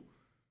pool.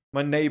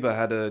 My neighbour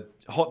had a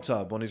hot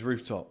tub on his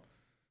rooftop.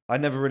 I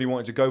never really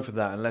wanted to go for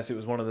that unless it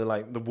was one of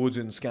the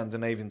wooden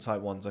Scandinavian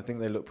type ones. I think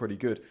they look pretty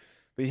good.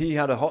 But he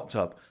had a hot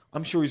tub.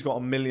 I'm sure he's got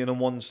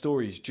 1,000,001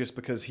 stories just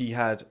because he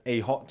had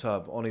a hot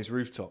tub on his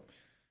rooftop.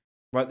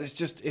 Right? It's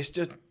just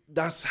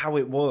that's how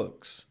it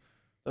works.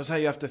 That's how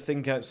you have to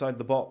think outside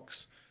the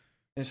box.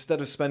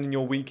 Instead of spending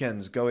your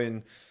weekends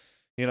going,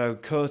 you know,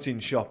 curtain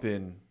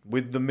shopping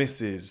with the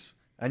missus,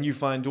 and you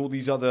find all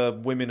these other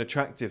women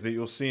attractive that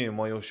you're seeing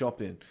while you're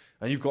shopping,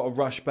 and you've got to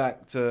rush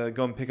back to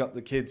go and pick up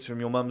the kids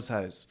from your mum's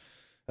house,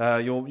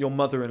 your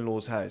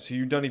mother-in-law's house, who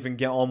you don't even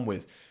get on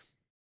with.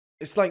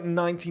 It's like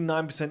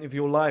 99% of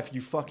your life you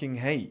fucking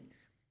hate.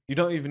 You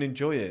don't even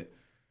enjoy it.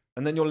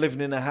 And then you're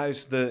living in a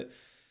house that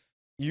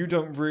you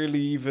don't really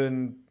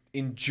even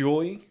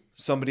enjoy.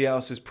 Somebody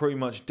else has pretty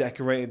much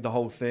decorated the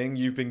whole thing.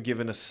 You've been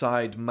given a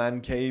side man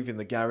cave in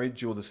the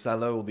garage or the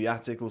cellar or the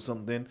attic or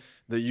something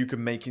that you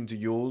can make into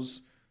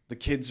yours. The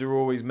kids are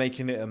always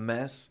making it a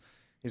mess.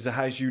 It's a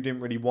house you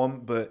didn't really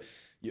want, but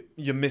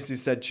your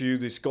missus said to you,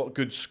 it's got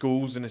good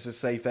schools and it's a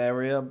safe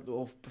area.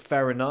 Well,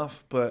 fair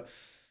enough, but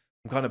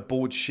I'm kind of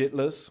bored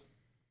shitless.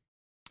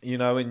 You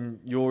know,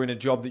 and you're in a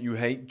job that you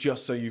hate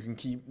just so you can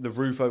keep the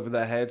roof over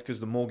their head because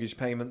the mortgage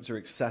payments are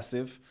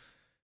excessive.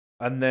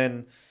 And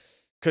then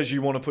because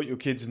you want to put your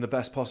kids in the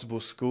best possible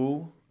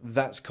school,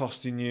 that's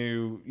costing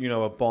you, you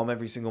know, a bomb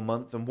every single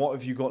month. And what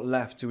have you got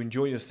left to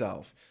enjoy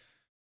yourself?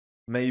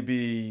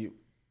 Maybe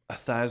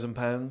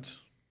 £1,000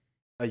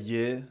 a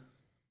year,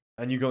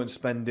 and you go and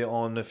spend it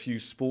on a few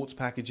sports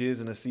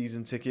packages and a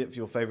season ticket for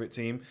your favorite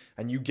team,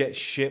 and you get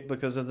shit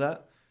because of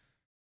that.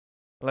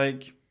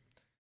 Like,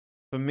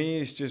 for me,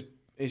 it's just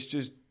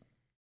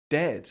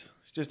dead.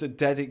 It's just a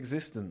dead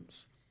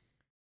existence.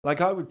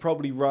 Like, I would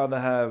probably rather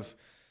have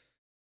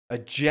a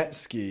jet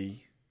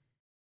ski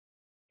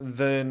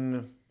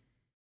than,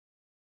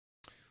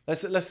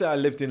 let's say I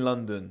lived in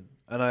London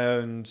and I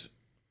owned,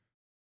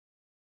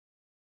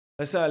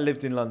 let's say I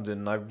lived in London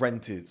and I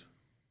rented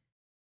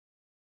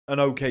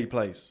an okay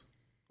place.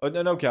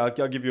 And okay,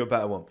 I'll give you a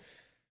better one.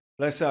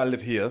 Let's say I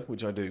live here,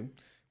 which I do,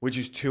 which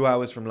is 2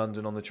 hours from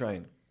London on the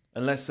train.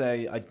 And let's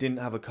say I didn't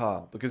have a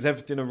car, because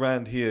everything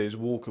around here is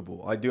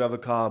walkable. I do have a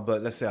car,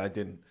 but let's say I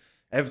didn't.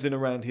 Everything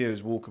around here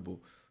is walkable.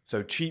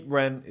 So cheap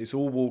rent, it's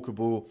all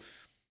walkable.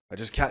 I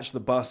just catch the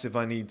bus if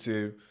I need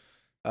to.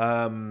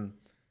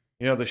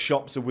 You know, the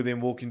shops are within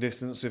walking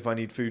distance. So if I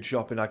need food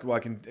shopping, I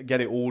can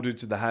get it ordered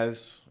to the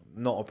house.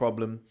 Not a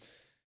problem.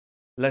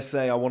 Let's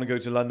say I want to go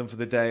to London for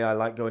the day. I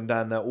like going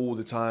down there all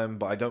the time,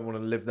 but I don't want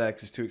to live there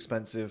because it's too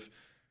expensive.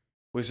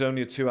 Well, it's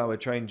only a 2-hour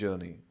train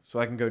journey. So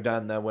I can go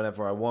down there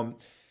whenever I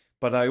want.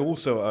 But I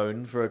also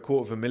own, for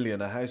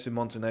 $250,000, a house in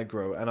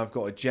Montenegro, and I've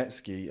got a jet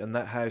ski, and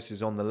that house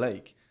is on the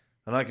lake.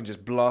 And I can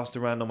just blast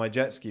around on my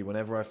jet ski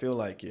whenever I feel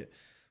like it.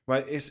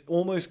 Right? It's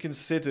almost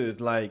considered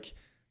like,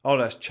 oh,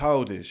 that's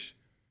childish.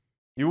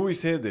 You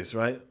always hear this,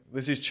 right?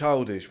 This is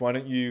childish. Why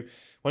don't you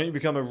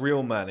become a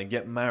real man and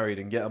get married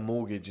and get a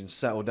mortgage and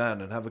settle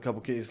down and have a couple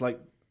kids? Like,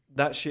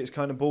 that shit's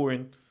kind of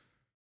boring.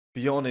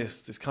 Be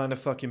honest, it's kind of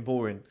fucking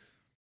boring.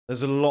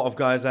 There's a lot of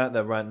guys out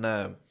there right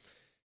now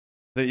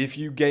that if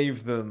you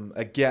gave them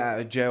a get out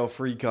of jail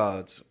free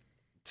card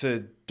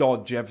to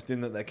dodge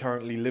everything that they're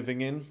currently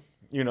living in,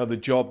 you know, the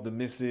job, the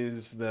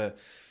missus, the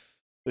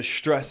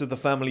stress of the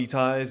family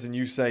ties, and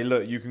you say,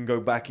 look, you can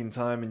go back in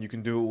time and you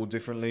can do it all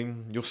differently.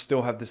 You'll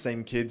still have the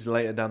same kids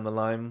later down the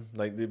line.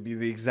 Like, they'll be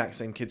the exact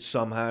same kids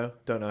somehow.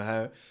 Don't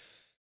know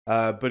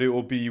how. But it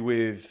will be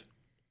with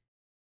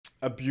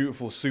a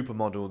beautiful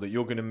supermodel that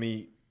you're going to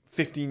meet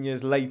 15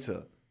 years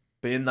later.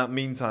 But in that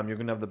meantime, you're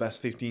going to have the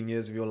best 15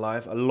 years of your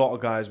life. A lot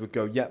of guys would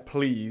go, yeah,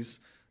 please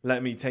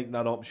let me take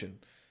that option.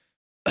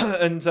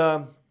 And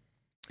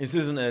this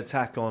isn't an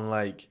attack on,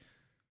 like,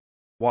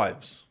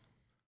 wives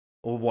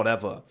or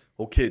whatever,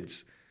 or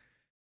kids.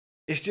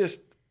 It's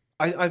just,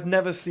 I've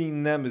never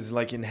seen them as,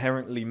 like,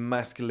 inherently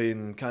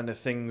masculine kind of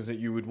things that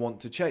you would want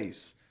to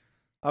chase.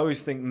 I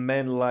always think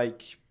men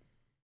like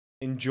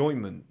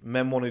enjoyment.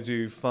 Men want to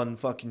do fun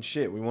fucking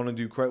shit. We want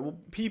to do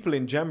people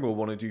in general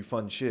want to do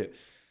fun shit.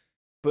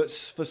 But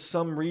for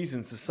some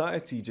reason,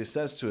 society just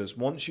says to us,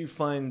 once you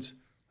find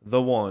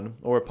the one,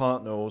 or a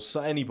partner, or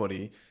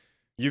anybody,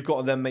 you've got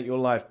to then make your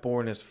life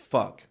boring as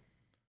fuck.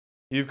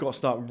 You've got to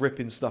start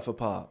ripping stuff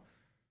apart.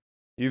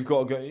 You've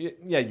got to go,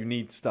 yeah, you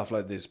need stuff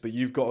like this, but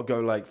you've got to go,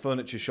 like,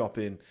 furniture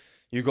shopping.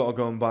 You've got to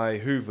go and buy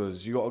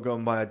hoovers. You've got to go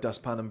and buy a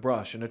dustpan and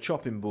brush and a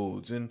chopping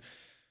board and,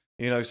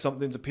 you know,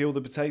 something to peel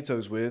the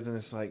potatoes with. And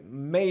it's like,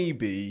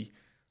 maybe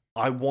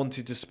I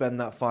wanted to spend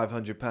that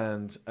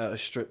 £500 at a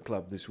strip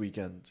club this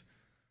weekend.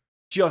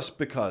 Just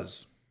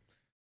because.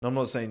 And I'm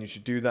not saying you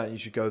should do that, you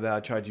should go there. I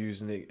tried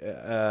using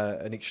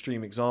an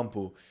extreme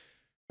example.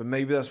 But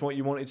maybe that's what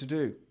you wanted to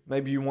do.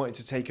 Maybe you wanted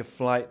to take a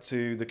flight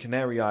to the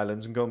Canary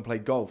Islands and go and play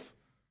golf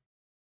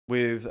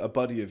with a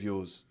buddy of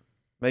yours.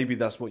 Maybe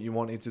that's what you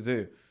wanted to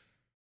do.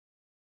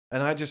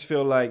 And I just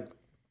feel like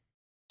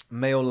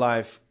male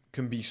life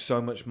can be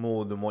so much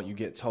more than what you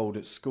get told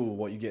at school,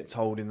 what you get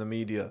told in the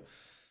media,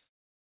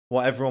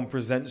 what everyone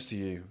presents to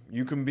you.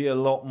 You can be a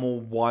lot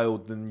more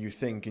wild than you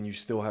think, and you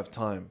still have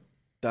time.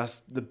 That's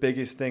the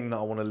biggest thing that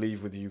I want to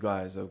leave with you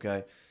guys,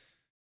 okay?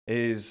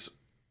 Is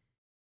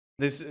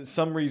there's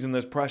some reason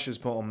there's pressures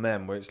put on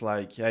men where it's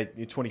like, hey,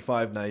 you're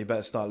 25 now, you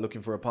better start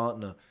looking for a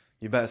partner.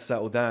 You better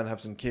settle down, have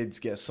some kids,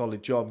 get a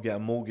solid job, get a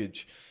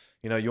mortgage.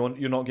 You know,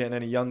 you're not getting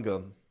any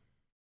younger.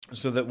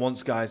 So that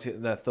once guys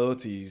hit their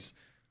 30s,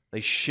 they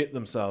shit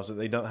themselves that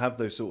they don't have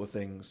those sort of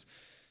things.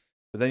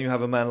 But then you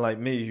have a man like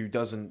me who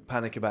doesn't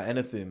panic about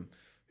anything,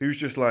 who's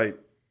just like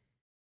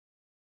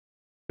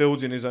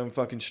building his own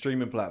fucking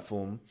streaming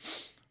platform,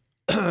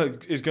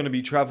 is going to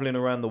be traveling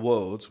around the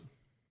world,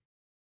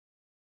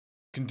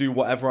 can do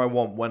whatever I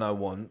want when I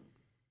want.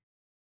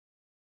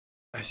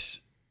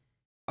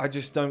 I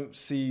just don't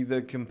see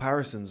the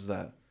comparisons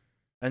there,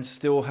 and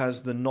still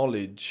has the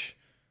knowledge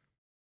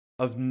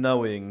of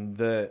knowing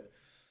that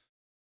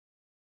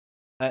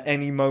at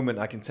any moment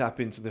I can tap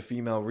into the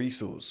female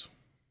resource.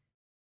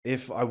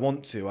 If I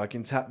want to, I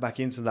can tap back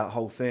into that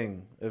whole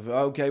thing of,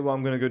 okay, well,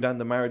 I'm going to go down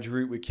the marriage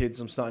route with kids.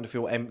 I'm starting to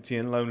feel empty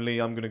and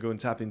lonely. I'm going to go and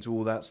tap into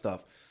all that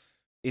stuff.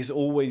 It's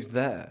always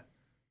there.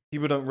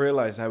 People don't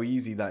realize how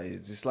easy that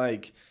is. It's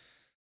like,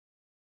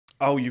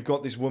 oh, you've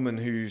got this woman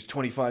who's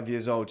 25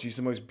 years old. She's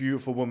the most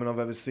beautiful woman I've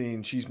ever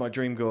seen. She's my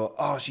dream girl.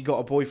 Oh, she got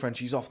a boyfriend.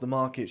 She's off the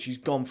market. She's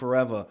gone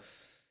forever.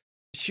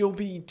 She'll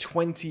be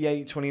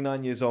 28,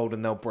 29 years old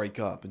and they'll break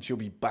up and she'll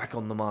be back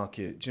on the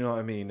market. Do you know what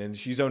I mean? And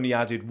she's only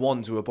added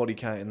 1 to her body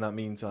count in that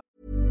meantime.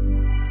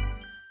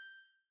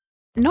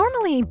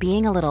 Normally,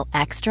 being a little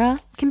extra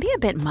can be a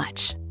bit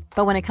much.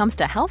 But when it comes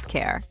to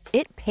healthcare,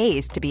 it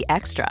pays to be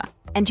extra.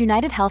 And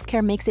United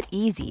Healthcare makes it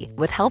easy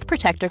with Health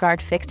Protector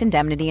Guard fixed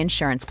indemnity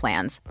insurance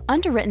plans.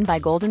 Underwritten by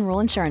Golden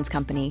Rule Insurance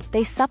Company,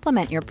 they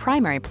supplement your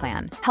primary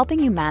plan,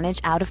 helping you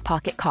manage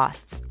out-of-pocket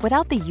costs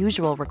without the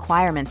usual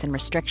requirements and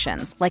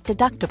restrictions like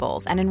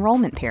deductibles and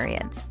enrollment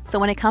periods. So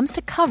when it comes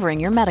to covering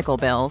your medical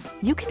bills,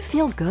 you can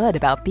feel good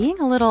about being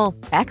a little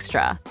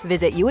extra.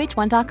 Visit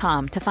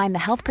uh1.com to find the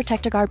Health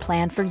Protector Guard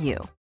plan for you.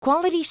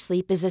 Quality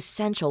sleep is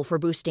essential for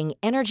boosting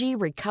energy,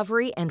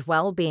 recovery, and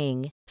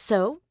well-being.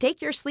 So,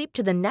 take your sleep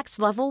to the next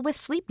level with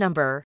Sleep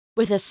Number.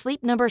 With a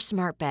Sleep Number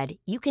smart bed,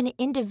 you can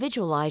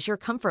individualize your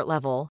comfort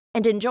level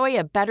and enjoy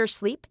a better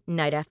sleep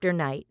night after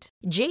night.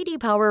 J.D.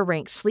 Power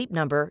ranks Sleep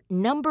Number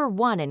number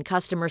 1 in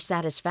customer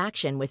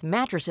satisfaction with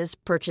mattresses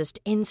purchased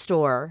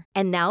in-store.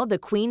 And now the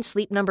Queen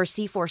Sleep Number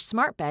C4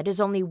 smart bed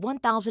is only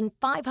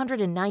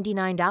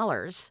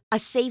 $1,599, a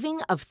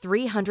saving of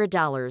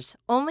 $300,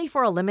 only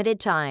for a limited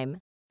time.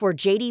 For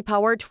J.D.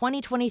 Power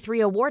 2023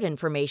 award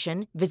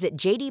information, visit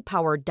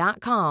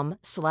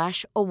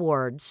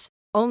jdpower.com/awards.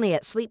 Only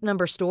at Sleep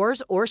Number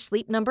stores or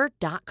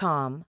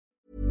sleepnumber.com.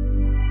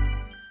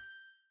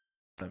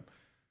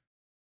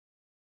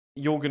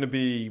 You're going to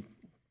be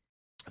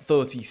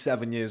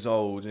 37 years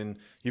old and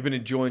you've been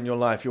enjoying your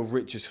life. You're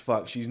rich as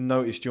fuck. She's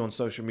noticed you on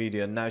social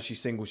media. Now she's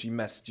single. She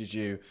messages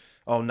you.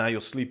 Oh, now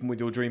you're sleeping with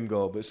your dream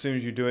girl. But as soon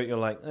as you do it, you're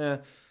like,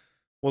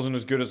 wasn't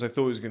as good as I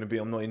thought it was going to be.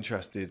 I'm not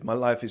interested. My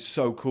life is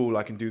so cool.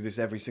 I can do this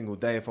every single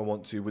day if I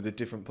want to with a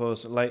different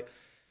person. Like,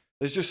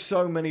 there's just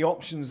so many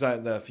options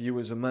out there for you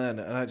as a man.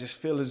 And I just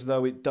feel as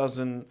though it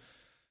doesn't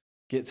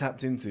get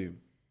tapped into.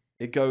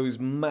 It goes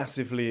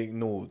massively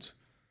ignored.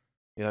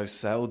 You know,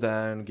 settle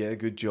down, get a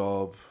good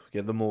job,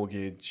 get the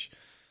mortgage,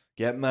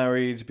 get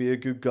married, be a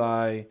good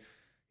guy.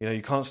 You know,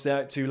 you can't stay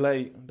out too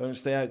late. Don't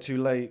stay out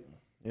too late.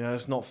 You know,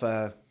 it's not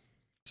fair.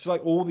 It's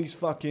like all these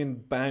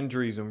fucking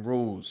boundaries and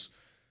rules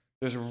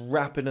just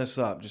wrapping us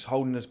up, just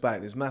holding us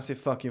back. There's massive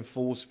fucking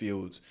force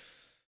fields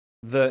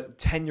that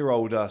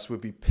 10-year-old us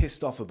would be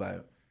pissed off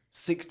about.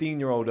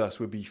 16-year-old us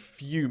would be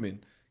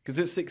fuming. Because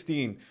at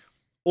 16,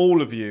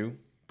 all of you,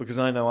 because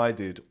I know I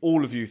did,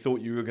 all of you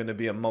thought you were going to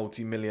be a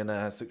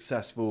multi-millionaire,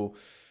 successful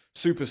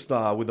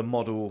superstar with a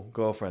model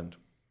girlfriend.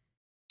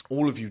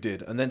 All of you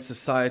did. And then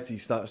society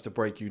starts to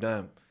break you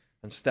down.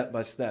 And step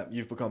by step,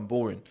 you've become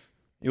boring.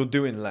 You're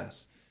doing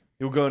less.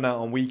 You're going out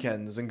on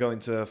weekends and going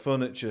to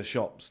furniture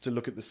shops to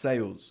look at the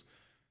sales.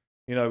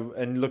 You know,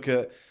 and look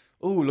at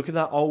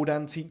that old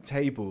antique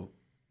table.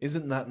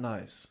 Isn't that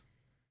nice?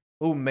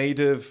 Oh,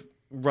 made of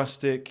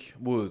rustic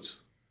wood.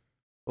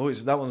 Oh,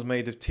 that one's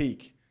made of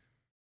teak.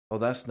 Oh,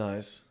 that's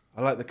nice.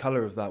 I like the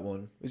colour of that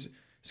one.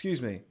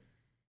 Excuse me,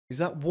 is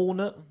that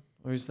walnut?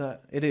 Or is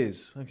that... It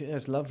is. Okay, yeah,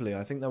 it's lovely.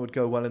 I think that would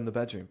go well in the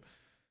bedroom.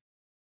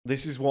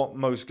 This is what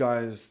most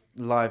guys'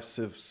 lives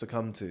have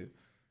succumbed to.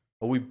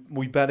 But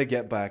we better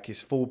get back.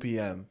 It's 4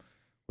 p.m.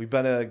 We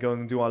better go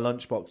and do our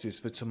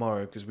lunchboxes for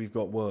tomorrow because we've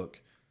got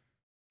work.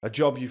 A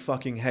job you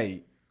fucking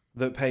hate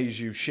that pays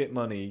you shit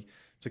money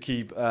to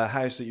keep a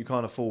house that you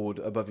can't afford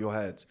above your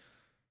head.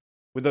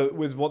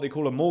 With what they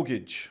call a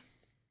mortgage.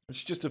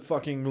 It's just a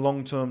fucking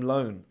long-term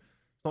loan.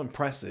 It's not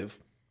impressive.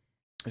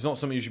 It's not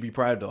something you should be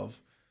proud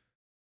of.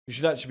 You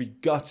should actually be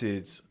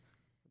gutted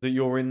that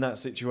you're in that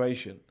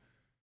situation.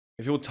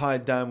 If you're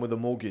tied down with a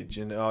mortgage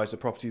and it's a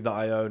property that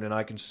I own and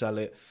I can sell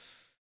it,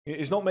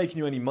 it's not making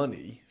you any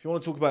money. If you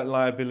want to talk about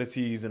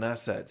liabilities and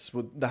assets,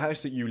 well, the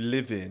house that you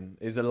live in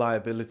is a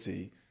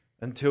liability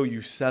until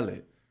you sell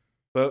it.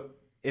 But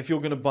if you're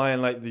going to buy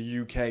in like the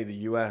UK, the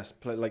US,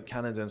 like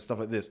Canada and stuff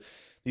like this,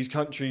 these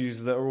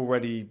countries that are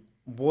already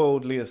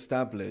worldly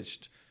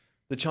established,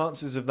 the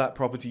chances of that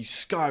property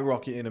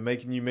skyrocketing and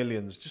making you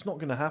millions, just not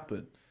going to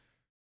happen.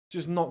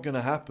 Just not going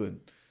to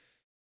happen.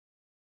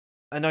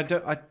 And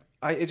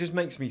it just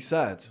makes me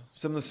sad.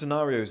 Some of the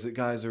scenarios that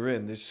guys are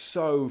in, they're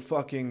so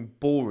fucking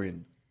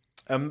boring.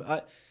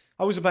 I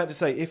was about to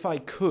say, if I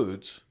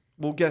could,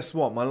 well, guess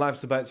what? My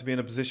life's about to be in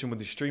a position with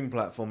the stream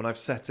platform, and I've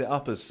set it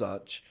up as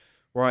such,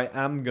 where I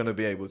am going to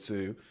be able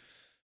to.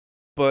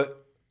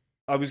 But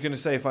I was going to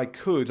say, if I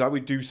could, I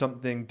would do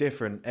something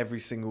different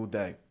every single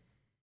day.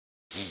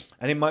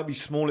 And it might be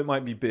small, it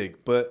might be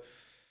big, but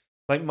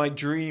like my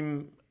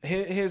dream...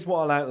 Here's what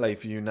I'll outlay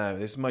for you now.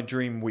 This is my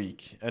dream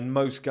week. And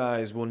most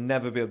guys will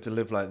never be able to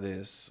live like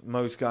this.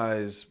 Most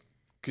guys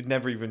could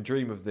never even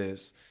dream of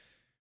this.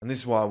 And this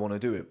is why I want to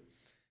do it.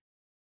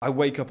 I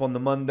wake up on the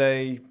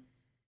Monday.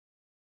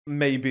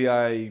 Maybe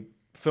I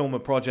film a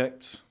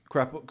project.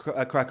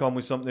 Crack on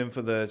with something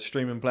for the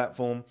streaming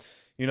platform.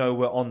 You know,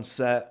 we're on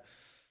set.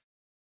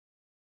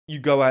 You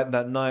go out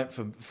that night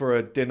for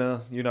a dinner,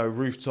 you know,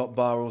 rooftop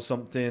bar or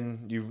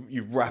something.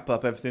 You wrap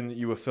up everything that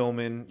you were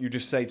filming. You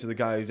just say to the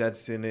guy who's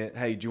editing it,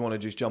 hey, do you want to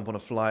just jump on a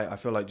flight? I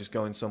feel like just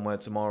going somewhere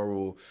tomorrow.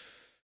 Or,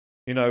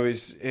 you know,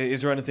 is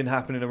there anything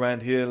happening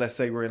around here? Let's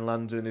say we're in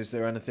London. Is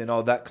there anything?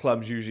 Oh, that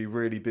club's usually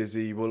really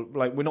busy. Well,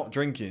 like, we're not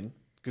drinking,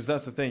 because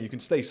that's the thing. You can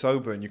stay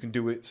sober and you can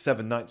do it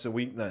 7 nights a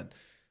week then.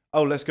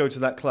 Oh, let's go to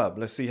that club.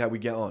 Let's see how we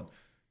get on.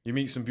 You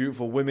meet some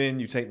beautiful women.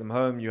 You take them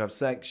home. You have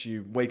sex.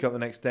 You wake up the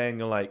next day and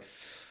you're like...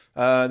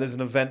 there's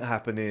an event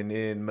happening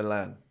in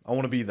Milan. I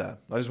want to be there.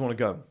 I just want to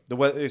go.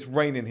 It's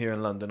raining here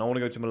in London. I want to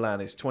go to Milan.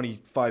 It's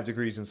 25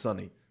 degrees and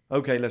sunny.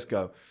 Okay, let's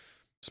go.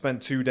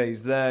 Spend 2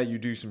 days there. You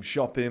do some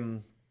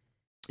shopping.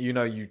 You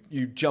know,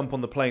 you jump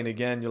on the plane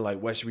again. You're like,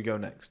 where should we go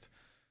next?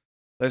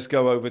 Let's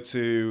go over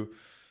to...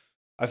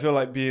 I feel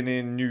like being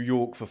in New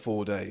York for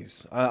 4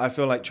 days. I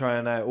feel like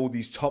trying out all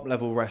these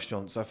top-level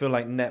restaurants. I feel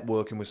like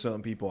networking with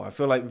certain people. I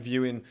feel like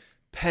viewing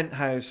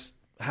penthouse...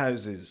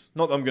 houses.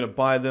 Not that I'm going to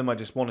buy them, I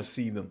just want to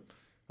see them.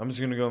 I'm just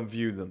going to go and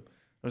view them.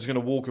 I'm just going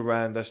to walk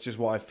around. That's just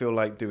what I feel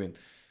like doing.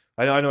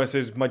 I know it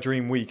says my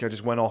dream week. I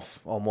just went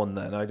off on one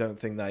then. I don't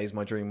think that is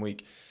my dream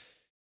week.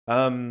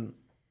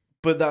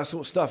 But that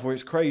sort of stuff where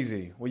it's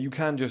crazy, where you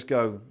can just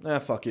go,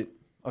 fuck it.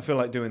 I feel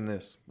like doing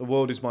this. The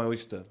world is my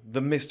oyster.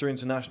 The Mr.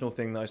 International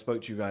thing that I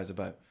spoke to you guys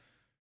about.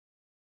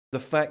 The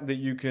fact that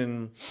you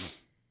can...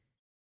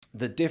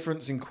 The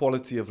difference in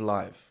quality of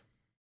life.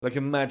 Like,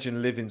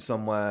 imagine living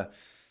somewhere...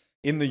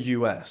 in the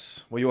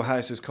US, where your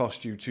house has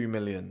cost you 2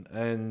 million,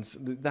 and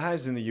the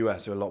houses in the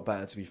US are a lot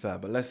better, to be fair,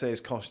 but let's say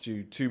it's cost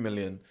you 2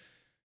 million,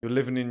 you're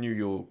living in New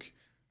York,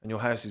 and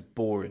your house is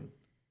boring.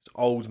 It's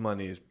old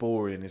money, it's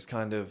boring, it's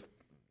kind of,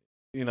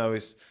 you know,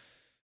 it's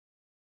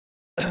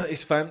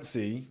it's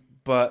fancy,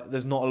 but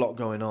there's not a lot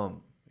going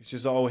on. It's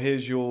just, oh,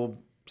 here's your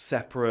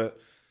separate,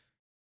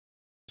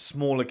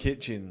 smaller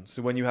kitchen,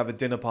 so when you have a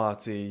dinner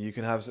party, you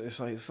can have, it's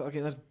like,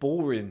 fucking, that's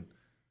boring.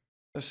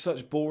 That's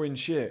such boring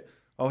shit.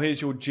 Oh,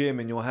 here's your gym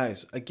in your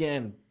house.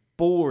 Again,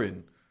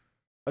 boring.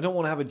 I don't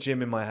want to have a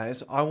gym in my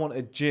house. I want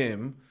a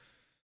gym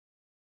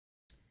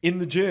in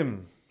the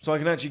gym so I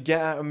can actually get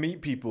out and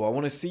meet people. I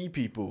want to see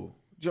people.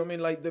 Do you know what I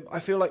mean? Like, I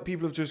feel like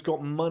people have just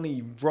got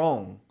money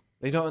wrong.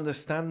 They don't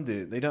understand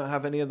it. They don't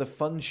have any other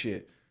fun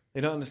shit.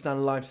 They don't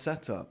understand life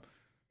setup.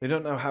 They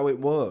don't know how it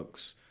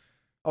works.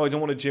 Oh, I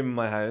don't want a gym in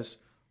my house.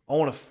 I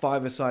want a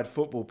five-a-side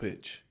football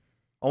pitch.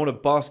 I want a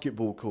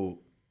basketball court.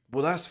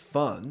 Well, that's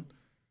fun.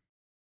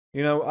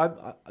 You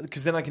know,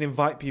 because then I can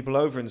invite people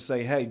over and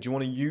say, hey, do you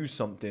want to use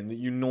something that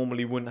you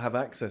normally wouldn't have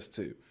access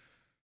to?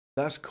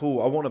 That's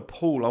cool. I want a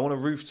pool. I want a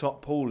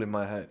rooftop pool in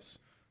my house.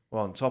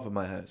 Well, on top of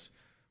my house.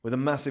 With a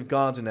massive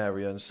garden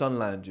area and sun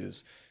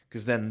lounges.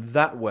 Because then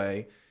that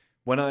way,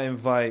 when I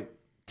invite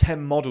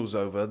 10 models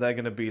over, they're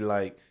going to be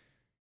like,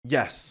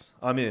 yes,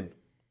 I'm in.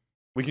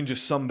 We can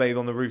just sunbathe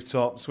on the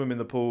rooftop, swim in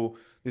the pool.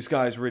 This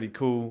guy's really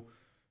cool.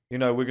 You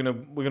know, we're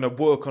gonna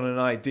work on an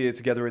idea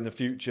together in the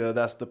future.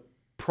 That's the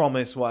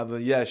promise, whatever.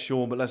 Yeah,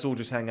 sure, but let's all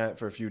just hang out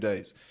for a few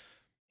days.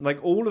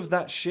 Like, all of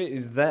that shit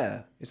is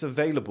there. It's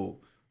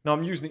available. Now,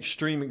 I'm using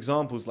extreme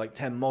examples like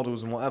 10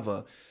 models and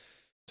whatever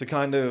to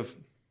kind of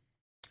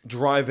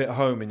drive it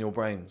home in your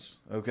brains,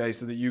 okay?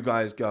 So that you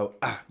guys go,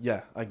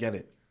 yeah, I get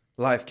it.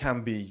 Life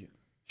can be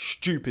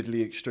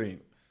stupidly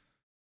extreme.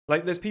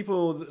 Like, there's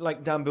people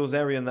like Dan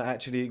Bilzerian that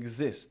actually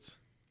exist,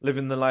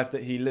 living the life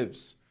that he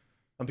lives.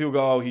 And people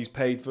go, oh, he's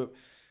paid for...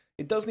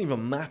 It doesn't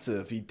even matter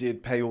if he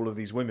did pay all of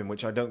these women,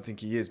 which I don't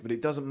think he is, but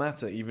it doesn't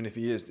matter even if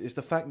he is. It's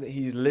the fact that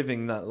he's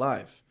living that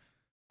life.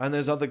 And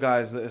there's other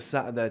guys that are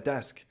sat at their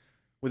desk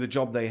with a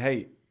job they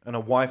hate and a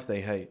wife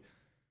they hate,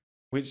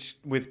 which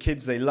with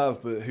kids they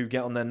love, but who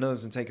get on their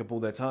nerves and take up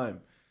all their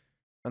time.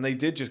 And they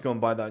did just go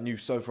and buy that new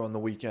sofa on the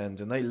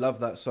weekend, and they love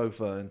that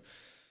sofa. And,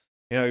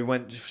 you know, he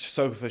went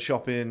sofa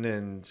shopping,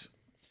 and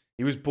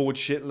he was bored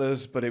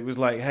shitless, but it was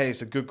like, hey,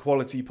 it's a good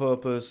quality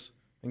purpose.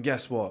 And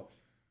guess what?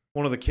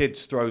 One of the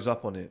kids throws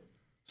up on it,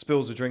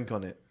 spills a drink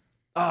on it.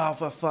 Ah,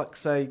 for fuck's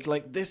sake.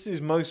 Like, this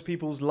is most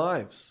people's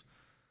lives.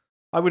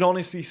 I would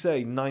honestly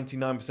say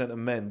 99% of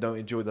men don't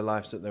enjoy the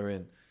lives that they're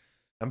in.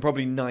 And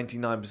probably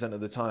 99%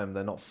 of the time,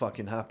 they're not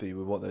fucking happy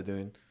with what they're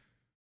doing.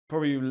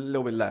 Probably a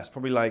little bit less.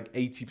 Probably like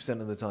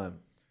 80% of the time.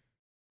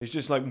 It's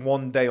just like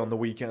one day on the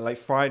weekend. Like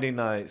Friday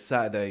night,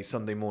 Saturday,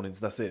 Sunday mornings.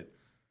 That's it.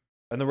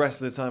 And the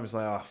rest of the time, it's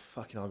like,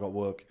 fucking I got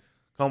work.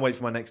 Can't wait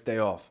for my next day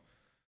off.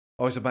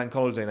 Oh, it's a bank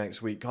holiday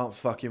next week. Can't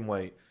fucking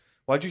wait.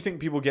 Why do you think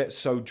people get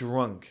so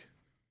drunk?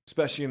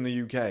 Especially in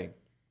the UK.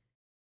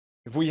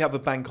 If we have a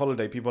bank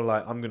holiday, people are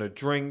like, I'm going to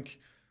drink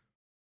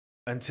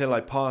until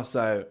I pass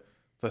out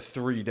for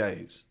 3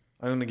 days.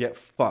 I'm going to get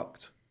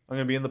fucked. I'm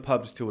going to be in the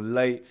pubs till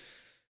late.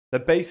 They're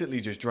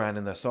basically just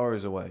drowning their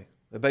sorrows away.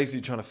 They're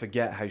basically trying to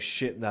forget how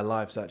shit their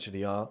lives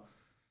actually are.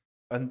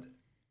 And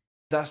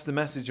that's the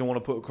message I want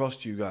to put across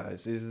to you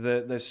guys, is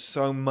that there's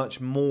so much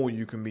more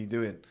you can be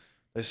doing.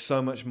 There's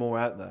so much more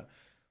out there.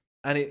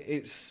 And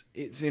it's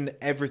in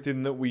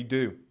everything that we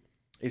do.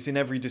 It's in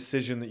every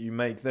decision that you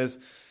make. There's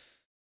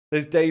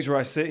days where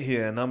I sit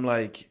here and I'm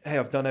like, hey,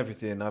 I've done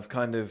everything. I'm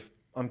kind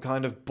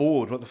of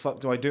bored. What the fuck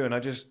do I do? And I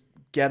just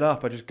get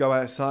up. I just go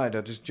outside.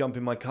 I just jump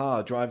in my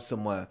car, drive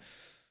somewhere,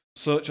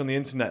 search on the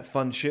internet,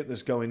 fun shit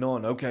that's going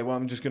on. Okay, well,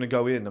 I'm just going to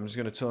go in. I'm just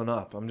going to turn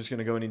up. I'm just going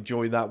to go and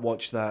enjoy that,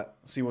 watch that,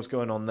 see what's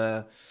going on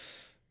there.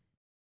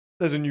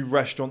 There's a new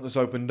restaurant that's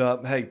opened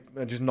up. Hey,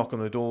 I just knock on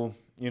the door.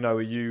 You know,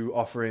 are you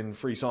offering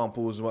free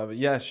samples or whatever?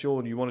 Yeah,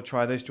 sure. Do you want to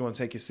try this? Do you want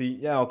to take a seat?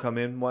 Yeah, I'll come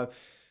in. Like,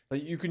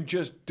 you can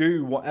just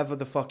do whatever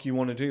the fuck you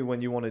want to do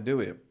when you want to do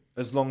it,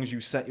 as long as you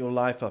set your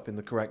life up in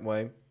the correct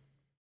way.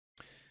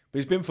 But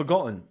it's been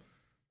forgotten.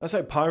 That's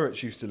how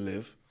pirates used to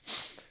live.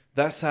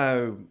 That's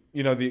how,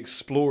 you know, the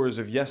explorers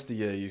of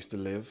yesteryear used to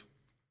live.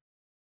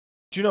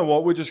 Do you know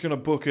what? We're just going to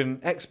book an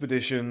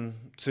expedition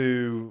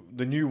to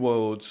the New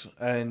World,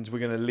 and we're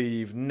going to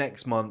leave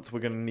next month. We're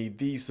going to need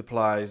these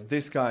supplies.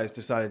 This guy's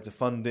decided to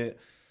fund it.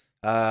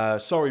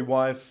 Sorry,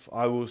 wife.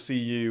 I will see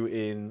you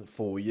in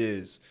 4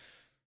 years.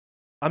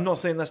 I'm not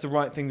saying that's the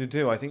right thing to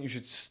do. I think you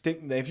should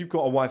stick there. If you've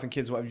got a wife and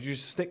kids, or whatever, you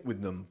just stick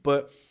with them.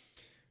 But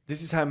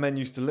this is how men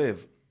used to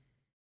live.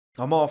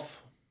 I'm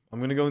off. I'm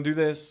going to go and do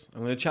this.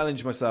 I'm going to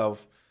challenge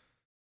myself.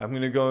 I'm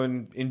going to go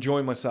and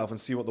enjoy myself and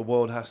see what the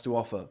world has to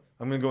offer.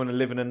 I'm going to go and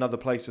live in another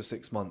place for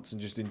 6 months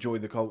and just enjoy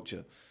the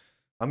culture.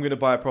 I'm going to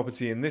buy a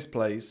property in this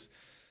place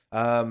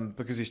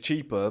because it's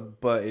cheaper,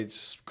 but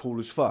it's cool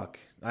as fuck.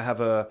 I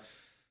have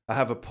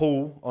a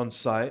pool on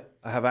site.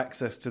 I have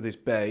access to this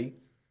bay.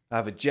 I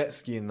have a jet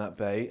ski in that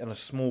bay and a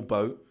small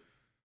boat.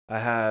 I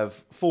have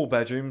 4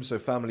 bedrooms, so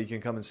family can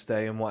come and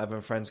stay and whatever,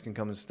 and friends can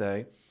come and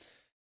stay.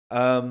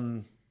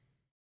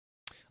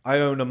 I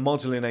own a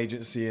modeling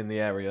agency in the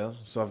area,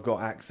 so I've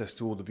got access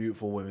to all the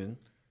beautiful women.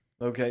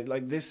 Okay,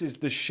 like this is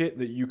the shit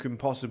that you can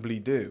possibly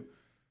do.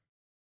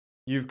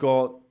 You've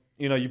got,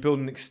 you know, you build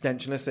an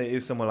extension. Let's say it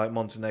is somewhere like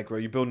Montenegro.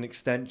 You build an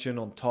extension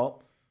on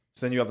top.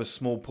 So then you have a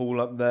small pool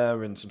up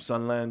there and some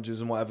sun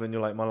lounges and whatever. And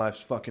you're like, my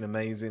life's fucking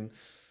amazing.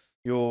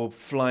 You're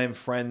flying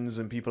friends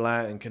and people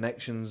out and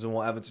connections and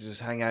whatever to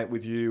just hang out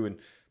with you. And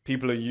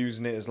people are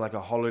using it as like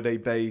a holiday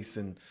base.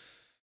 And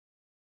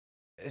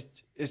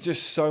it's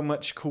just so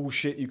much cool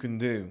shit you can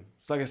do.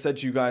 It's like I said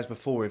to you guys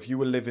before, if you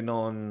were living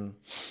in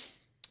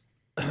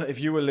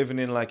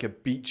like a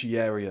beachy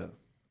area,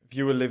 if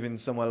you were living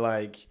somewhere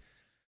like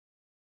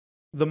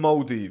the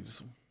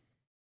Maldives,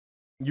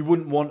 you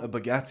wouldn't want a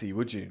Bugatti,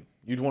 would you?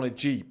 You'd want a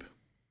Jeep.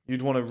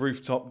 You'd want a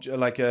rooftop,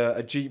 like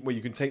a Jeep where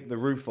you can take the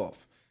roof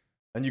off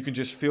and you can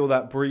just feel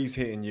that breeze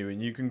hitting you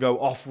and you can go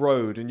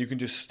off-road and you can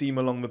just steam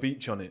along the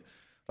beach on it.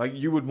 Like,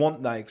 you would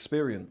want that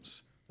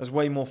experience. That's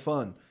way more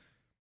fun.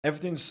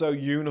 Everything's so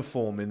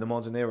uniform in the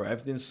modern era.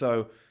 Everything's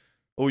so,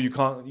 oh, you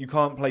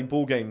can't play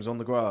ball games on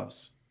the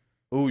grass.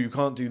 Oh, you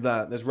can't do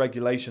that. There's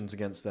regulations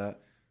against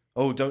that.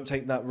 Oh, don't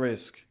take that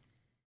risk.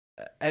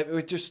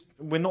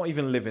 We're not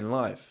even living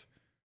life.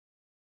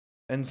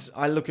 And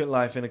I look at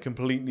life in a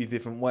completely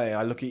different way.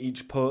 I look at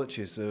each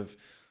purchase of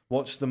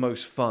what's the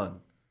most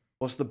fun?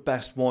 What's the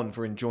best one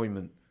for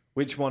enjoyment?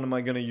 Which one am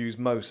I going to use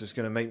most that's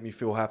going to make me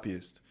feel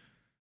happiest?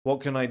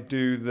 What can I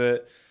do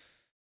that...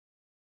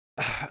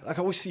 Like,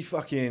 I always see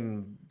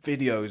fucking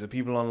videos of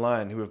people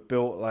online who have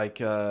built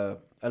like a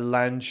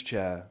lounge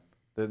chair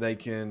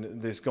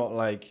that's got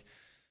like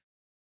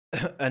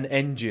an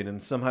engine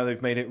and somehow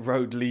they've made it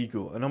road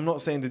legal. And I'm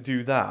not saying to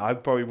do that. I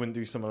probably wouldn't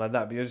do something like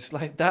that. But you're just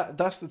like,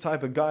 that's the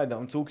type of guy that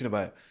I'm talking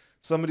about.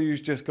 Somebody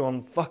who's just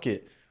gone, fuck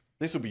it,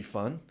 this will be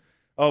fun.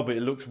 Oh, but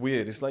it looks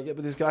weird. It's like, yeah,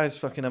 but this guy's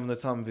fucking having the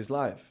time of his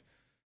life.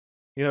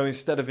 You know,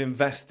 instead of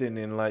investing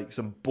in like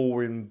some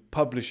boring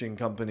publishing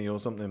company or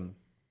something,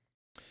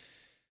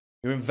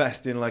 you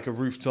invest in like a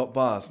rooftop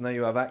bar, so now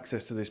you have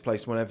access to this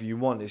place whenever you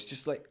want. It's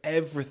just like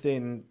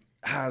everything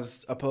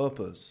has a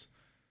purpose.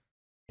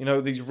 You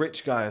know, these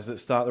rich guys that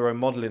start their own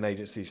modeling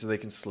agency so they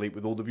can sleep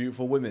with all the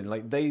beautiful women,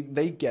 like they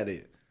get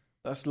it.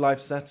 That's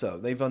life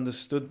setup. They've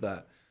understood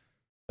that.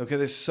 Okay,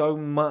 there's so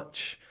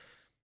much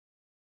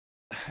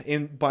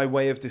by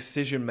way of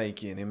decision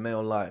making in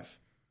male life.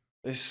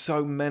 There's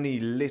so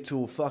many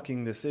little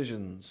fucking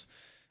decisions.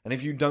 And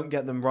if you don't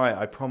get them right,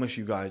 I promise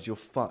you guys, you're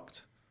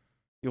fucked.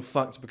 You're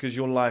fucked because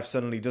your life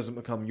suddenly doesn't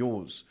become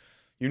yours.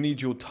 You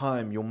need your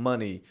time, your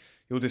money,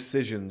 your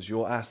decisions,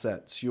 your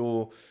assets,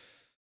 your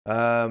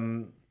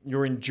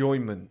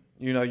enjoyment,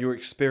 you know, your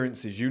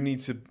experiences. You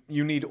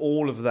need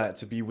all of that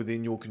to be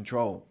within your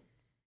control.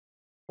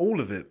 All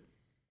of it.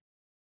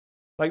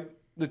 Like,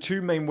 the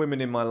 2 main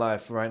women in my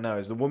life right now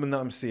is the woman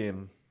that I'm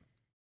seeing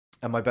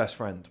and my best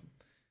friend.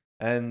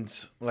 And,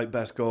 like,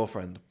 best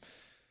girlfriend.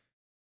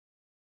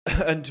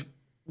 And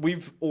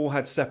we've all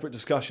had separate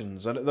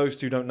discussions, and those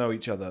 2 don't know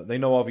each other. They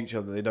know of each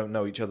other. They don't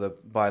know each other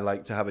by,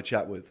 like, to have a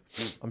chat with.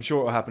 I'm sure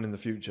it'll happen in the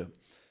future.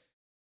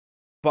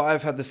 But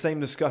I've had the same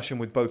discussion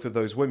with both of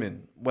those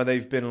women, where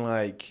they've been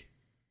like,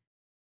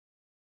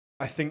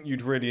 I think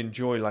you'd really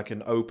enjoy, like,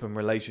 an open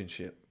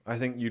relationship. I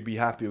think you'd be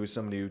happy with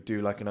somebody who'd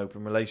do, like, an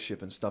open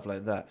relationship and stuff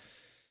like that.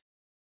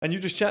 And you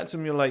just chat to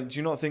them, you're like, do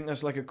you not think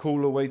that's, like, a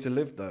cooler way to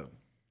live, though?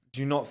 Do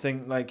you not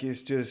think, like,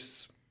 it's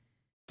just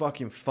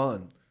fucking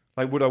fun?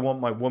 Like, would I want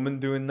my woman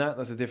doing that?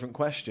 That's a different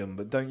question.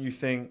 But don't you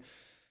think...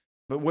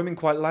 But women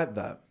quite like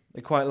that.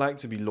 They quite like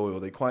to be loyal.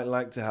 They quite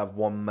like to have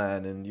one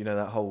man and, you know,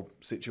 that whole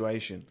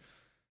situation.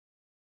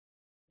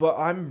 But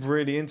I'm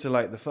really into,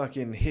 like, the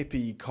fucking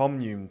hippie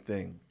commune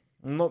thing.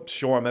 I'm not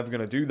sure I'm ever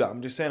going to do that.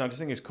 I'm just saying, I just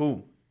think it's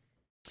cool.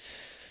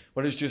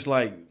 When it's just,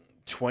 like,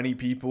 20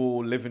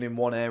 people living in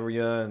one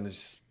area and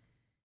there's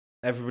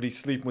everybody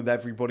sleeping with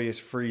everybody, is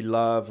free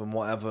love and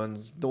whatever, and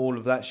all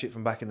of that shit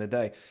from back in the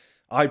day.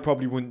 I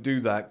probably wouldn't do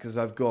that because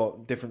I've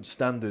got different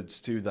standards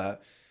to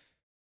that.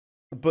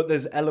 But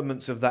there's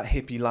elements of that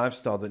hippie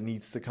lifestyle that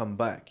needs to come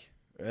back,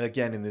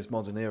 again, in this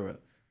modern era.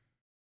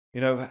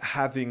 You know,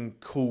 having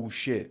cool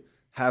shit.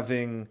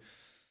 Having,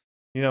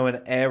 you know,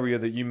 an area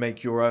that you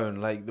make your own.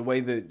 Like the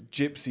way that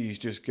gypsies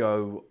just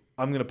go,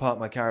 I'm going to park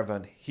my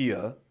caravan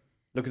here.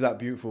 Look at that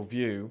beautiful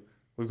view.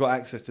 We've got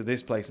access to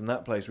this place and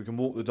that place. We can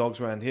walk the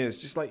dogs around here.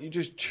 It's just like you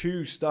just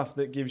choose stuff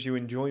that gives you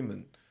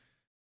enjoyment.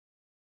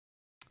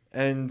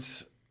 And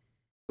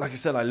like I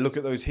said, I look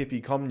at those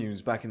hippie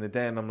communes back in the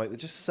day and I'm like, they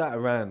just sat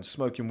around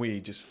smoking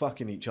weed, just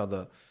fucking each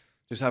other,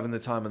 just having the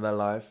time of their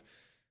life.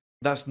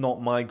 That's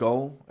not my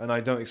goal, and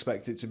I don't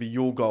expect it to be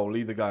your goal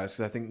either, guys,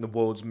 because I think the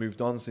world's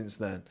moved on since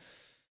then.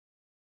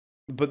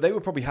 But they were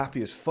probably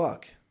happy as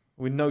fuck,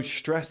 with no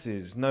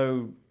stresses,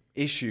 no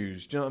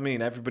issues. Do you know what I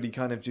mean? Everybody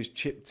kind of just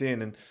chipped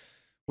in, and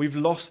we've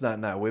lost that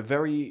now.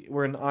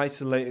 We're an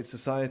isolated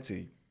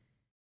society.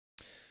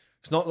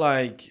 It's not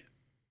like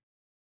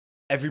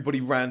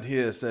everybody round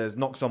here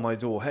knocks on my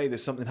door, hey,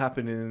 there's something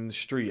happening in the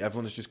street.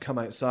 Everyone's just come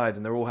outside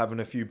and they're all having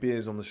a few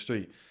beers on the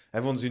street.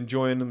 Everyone's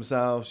enjoying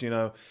themselves, you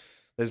know.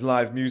 There's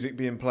live music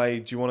being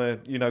played. Do you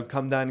want to, you know,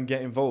 come down and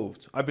get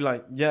involved? I'd be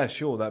like, yeah,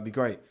 sure, that'd be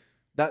great.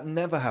 That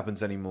never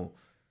happens anymore.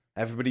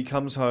 Everybody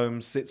comes home,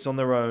 sits on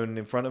their own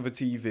in front of a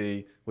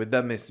TV with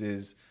their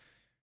missus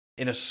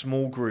in a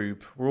small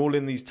group. We're all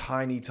in these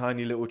tiny,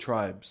 tiny little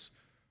tribes.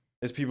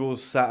 There's people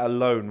sat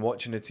alone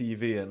watching a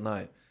TV at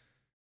night.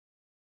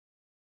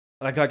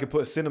 Like I could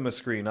put a cinema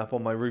screen up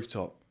on my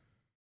rooftop.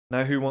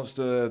 Now who wants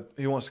to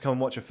come and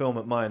watch a film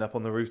at mine up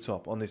on the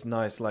rooftop on this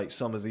nice like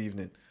summer's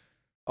evening?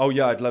 Oh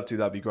yeah, I'd love to.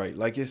 That'd be great.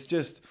 Like it's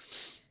just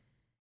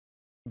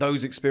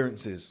those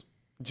experiences.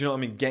 Do you know what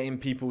I mean? Getting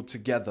people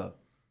together,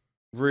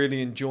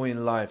 really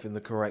enjoying life in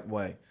the correct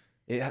way.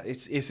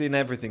 It's in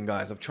everything,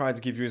 guys. I've tried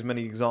to give you as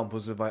many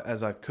examples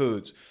as I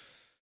could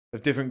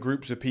of different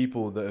groups of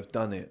people that have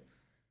done it.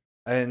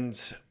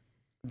 And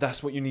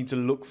that's what you need to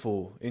look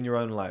for in your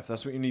own life.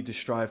 That's what you need to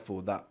strive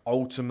for, that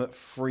ultimate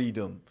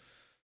freedom.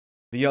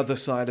 The other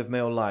side of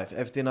male life,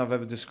 everything I've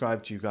ever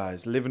described to you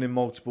guys, living in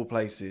multiple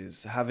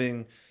places,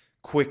 having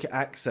quick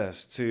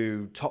access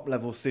to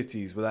top-level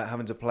cities without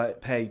having to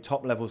pay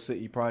top-level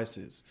city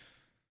prices.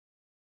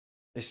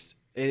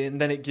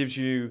 And then it gives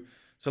you...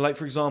 So like,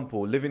 for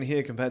example, living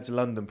here compared to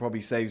London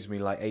probably saves me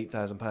like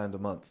 £8,000 a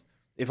month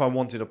if I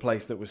wanted a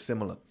place that was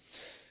similar.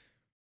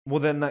 Well,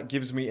 then that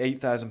gives me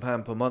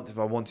 £8,000 per month if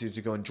I wanted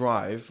to go and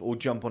drive or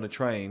jump on a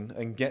train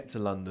and get to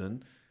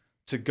London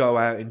to go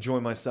out,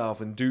 enjoy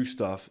myself and do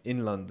stuff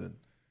in London.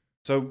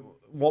 So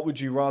what would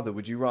you rather?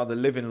 Would you rather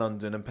live in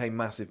London and pay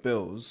massive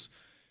bills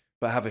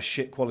but have a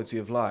shit quality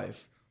of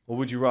life? Or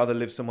would you rather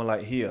live somewhere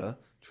like here,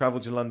 travel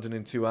to London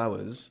in 2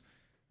 hours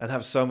and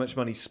have so much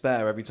money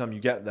spare every time you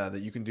get there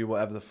that you can do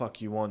whatever the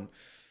fuck you want,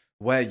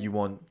 where you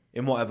want,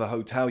 in whatever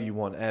hotel you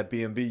want,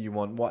 Airbnb you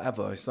want,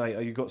 whatever. It's like,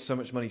 you've got so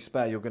much money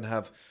spare, you're going to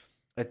have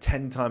a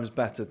 10 times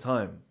better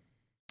time.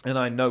 And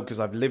I know because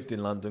I've lived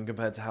in London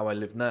compared to how I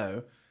live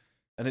now.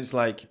 And it's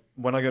like,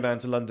 when I go down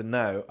to London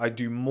now, I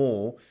do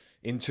more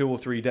in 2 or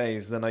 3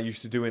 days than I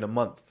used to do in a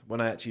month when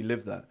I actually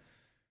lived there.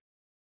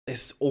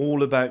 It's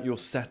all about your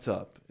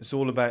setup. It's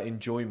all about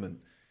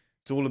enjoyment.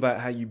 It's all about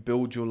how you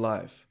build your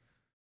life.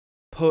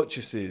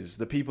 Purchases,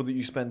 the people that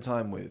you spend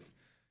time with.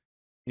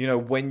 You know,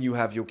 when you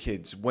have your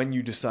kids, when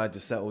you decide to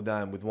settle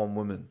down with one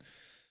woman,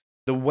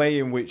 the way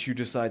in which you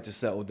decide to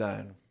settle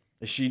down.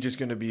 Is she just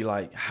going to be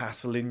like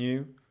hassling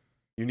you?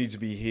 You need to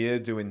be here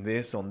doing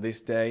this on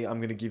this day. I'm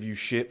going to give you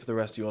shit for the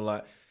rest of your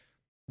life.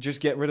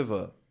 Just get rid of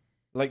her.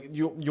 Like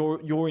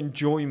your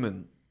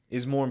enjoyment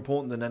is more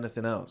important than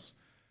anything else.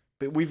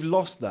 But we've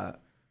lost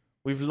that.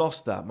 We've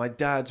lost that. My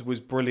dad was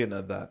brilliant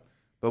at that.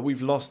 But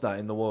we've lost that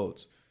in the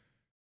world.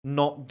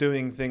 Not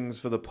doing things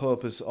for the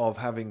purpose of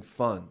having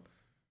fun.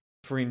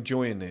 For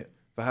enjoying it.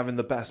 For having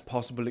the best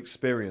possible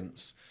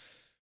experience.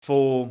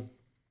 For,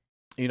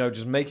 you know,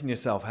 just making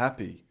yourself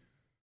happy.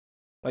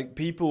 Like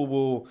people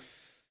will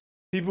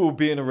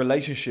be in a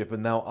relationship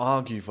and they'll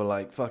argue for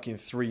like fucking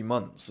 3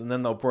 months. And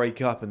then they'll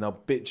break up and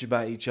they'll bitch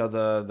about each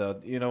other.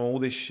 They'll, you know, all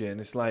this shit. And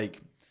it's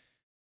like,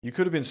 you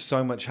could have been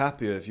so much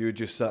happier if you had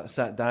just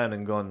sat down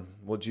and gone,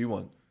 what do you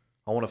want?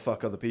 I want to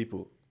fuck other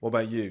people. What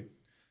about you?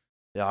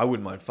 Yeah, I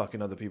wouldn't mind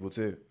fucking other people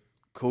too.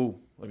 Cool.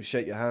 Let me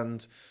shake your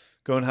hand.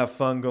 Go and have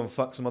fun. Go and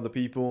fuck some other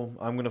people.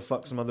 I'm going to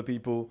fuck some other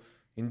people.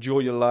 Enjoy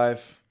your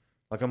life.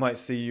 Like I might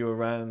see you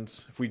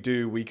around. If we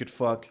do, we could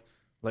fuck.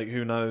 Like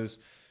who knows?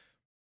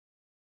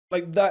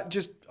 Like that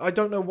just, I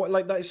don't know what,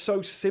 like that is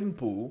so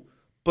simple,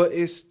 but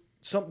it's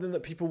something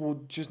that people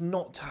will just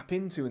not tap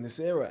into in this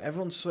era.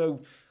 Everyone's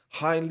so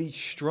highly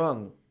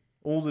strung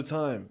all the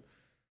time.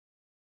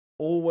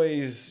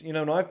 Always, you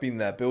know, and I've been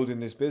there building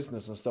this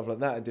business and stuff like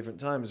that at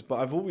different times, but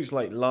I've always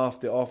like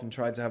laughed it off and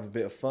tried to have a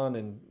bit of fun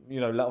and, you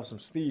know, let off some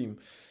steam.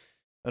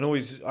 And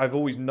I've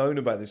always known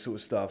about this sort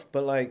of stuff,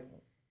 but like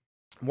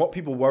what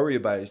people worry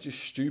about is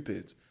just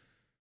stupid.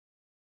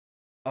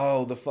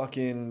 Oh, the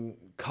fucking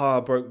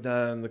car broke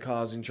down, the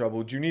car's in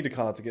trouble. Do you need a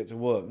car to get to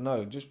work?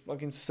 No, just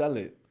fucking sell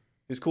it.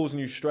 If it's causing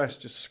you stress,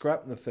 just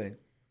scrap the thing.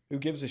 Who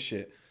gives a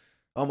shit?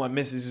 Oh, my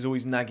missus is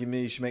always nagging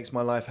me. She makes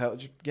my life hell.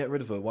 Just get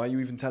rid of her. Why are you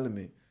even telling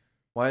me?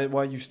 Why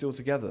are you still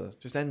together?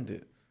 Just end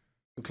it.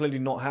 You're clearly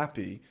not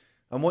happy.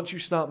 And once you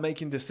start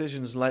making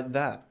decisions like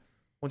that,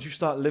 once you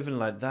start living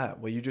like that,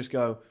 where you just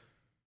go,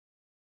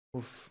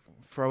 well,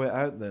 throw it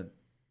out then.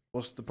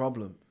 What's the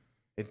problem?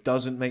 It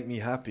doesn't make me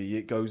happy.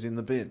 It goes in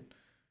the bin.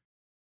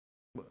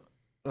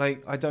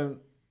 Like, I don't...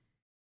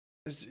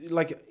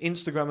 Like,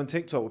 Instagram and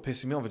TikTok were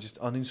pissing me off. I just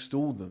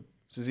uninstalled them.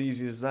 It's as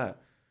easy as that.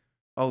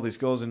 Oh, this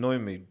girl's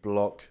annoying me.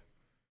 Block.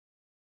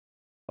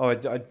 Oh,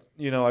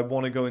 I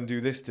want to go and do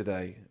this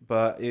today,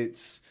 but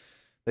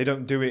they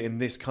don't do it in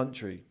this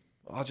country.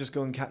 I'll just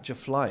go and catch a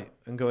flight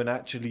and go and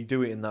actually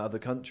do it in that other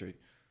country.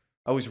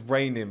 Oh, it's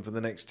raining for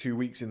the next 2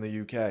 weeks in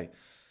the UK.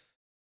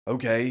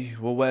 Okay,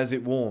 well, where's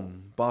it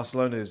warm?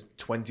 Barcelona is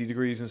 20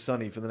 degrees and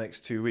sunny for the next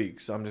 2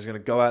 weeks. I'm just going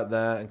to go out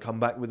there and come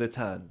back with a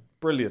tan.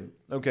 Brilliant.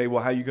 Okay,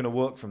 well, how are you going to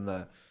work from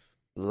there?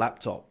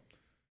 Laptop.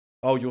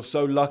 Oh, you're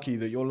so lucky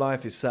that your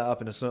life is set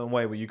up in a certain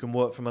way where you can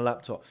work from a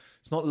laptop.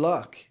 It's not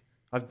luck.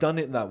 I've done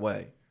it that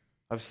way.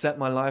 I've set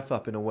my life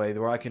up in a way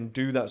where I can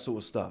do that sort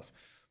of stuff.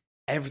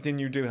 Everything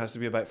you do has to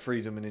be about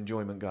freedom and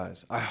enjoyment,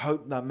 guys. I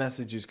hope that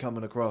message is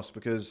coming across,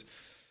 because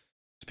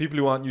to people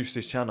who aren't used to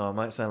this channel, I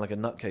might sound like a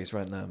nutcase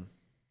right now.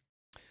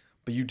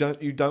 But you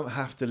don't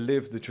have to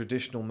live the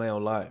traditional male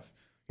life.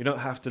 You don't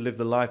have to live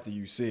the life that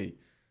you see.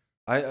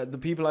 The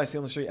people I see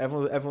on the street,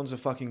 everyone's a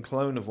fucking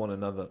clone of one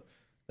another.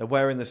 They're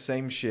wearing the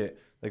same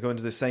shit. They're going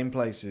to the same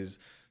places,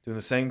 doing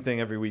the same thing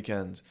every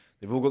weekend.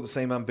 They've all got the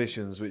same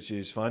ambitions, which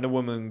is find a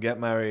woman, get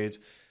married.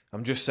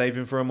 I'm just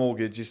saving for a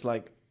mortgage. It's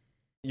like,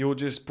 you're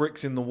just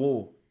bricks in the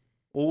wall,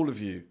 all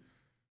of you.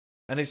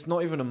 And it's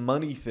not even a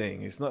money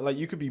thing. It's not like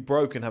you could be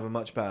broke and have a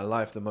much better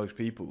life than most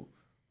people.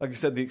 Like I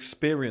said, the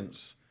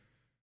experience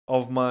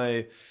of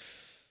my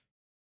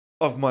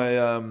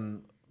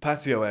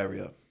patio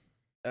area,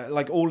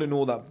 like all in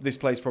all, that this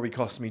place probably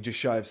cost me just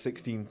shy of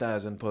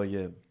 16,000 per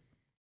year.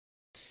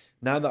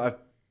 Now that I've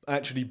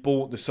actually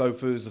bought the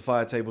sofas, the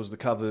fire tables, the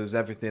covers,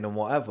 everything and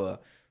whatever,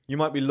 you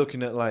might be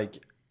looking at like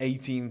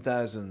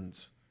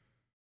 18,000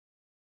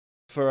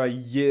 for a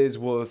year's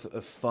worth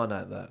of fun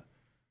out there.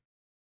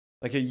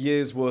 Like a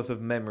year's worth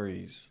of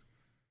memories.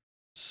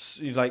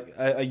 Like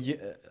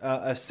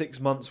a 6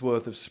 months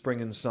worth of spring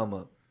and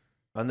summer.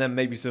 And then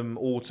maybe some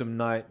autumn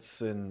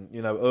nights and,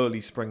 you know, early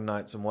spring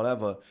nights and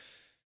whatever.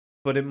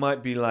 But it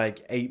might be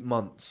like 8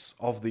 months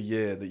of the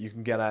year that you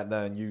can get out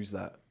there and use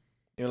that.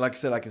 You know, like I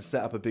said, I can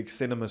set up a big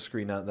cinema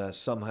screen out there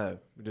somehow.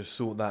 We just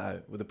sort that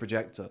out with a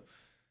projector.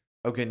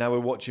 Okay, now we're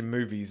watching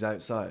movies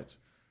outside.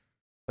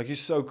 Like,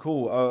 it's so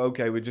cool. Oh,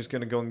 okay, we're just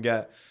going to go and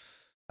get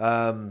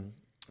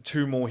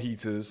 2 more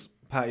heaters,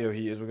 patio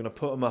heaters. We're going to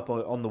put them up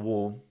on the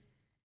wall.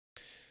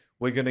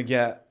 We're going to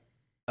get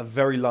a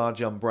very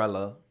large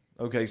umbrella.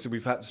 Okay, so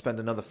we've had to spend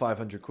another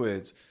 500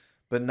 quid.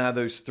 But now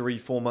those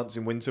 3-4 months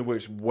in winter where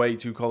it's way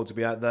too cold to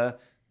be out there,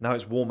 now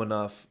it's warm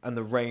enough and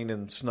the rain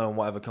and snow and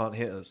whatever can't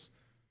hit us.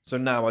 So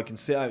now I can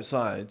sit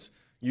outside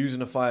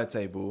using a fire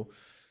table,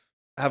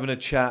 having a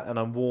chat, and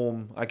I'm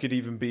warm. I could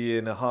even be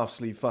in a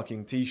half-sleeve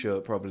fucking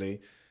t-shirt probably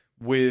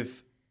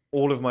with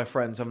all of my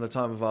friends having the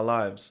time of our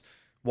lives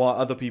while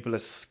other people are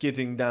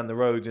skidding down the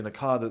road in a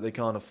car that they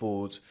can't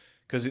afford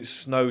because it's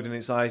snowed and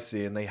it's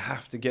icy and they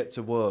have to get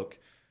to work,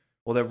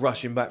 or they're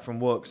rushing back from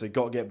work because they've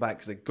got to get back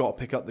because they've got to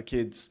pick up the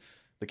kids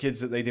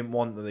that they didn't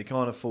want, that they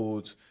can't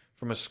afford,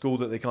 from a school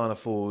that they can't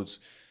afford.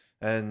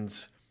 And,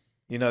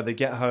 you know, they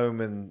get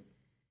home and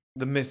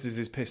the missus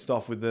is pissed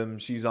off with them.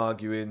 She's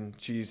arguing.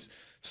 She's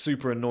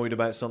super annoyed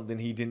about something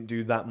he didn't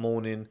do that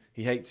morning.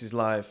 He hates his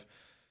life.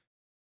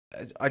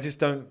 I just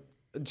don't...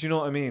 Do you know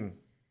what I mean?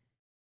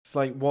 It's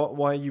like,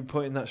 why are you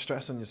putting that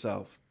stress on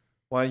yourself?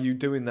 Why are you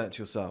doing that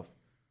to yourself?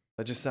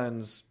 That just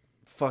sounds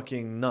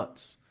fucking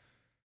nuts.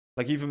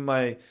 Like, even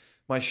my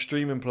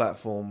streaming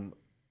platform,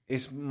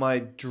 it's my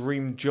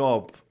dream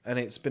job, and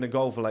it's been a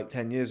goal for like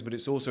 10 years, but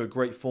it's also a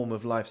great form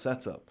of life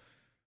setup.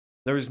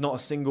 There is not a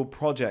single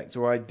project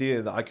or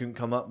idea that I can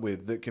come up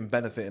with that can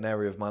benefit an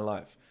area of my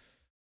life.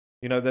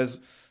 You know, there's...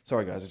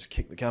 Sorry, guys, I just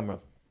kicked the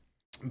camera.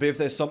 But if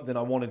there's something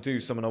I want to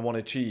do, something I want to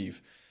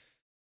achieve,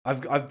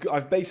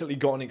 I've basically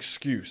got an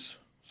excuse.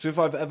 So if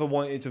I've ever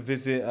wanted to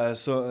visit a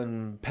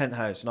certain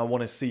penthouse and I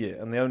want to see it,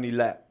 and they only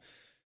let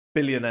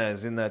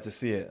billionaires in there to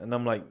see it, and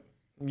I'm like,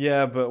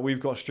 yeah, but we've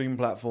got a stream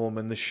platform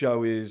and the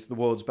show is the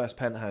world's best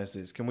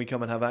penthouses. Can we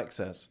come and have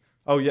access?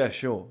 Oh, yeah,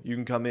 sure. You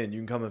can come in. You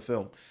can come and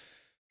film.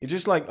 It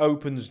just like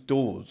opens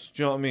doors.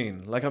 Do you know what I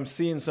mean? Like, I'm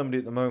seeing somebody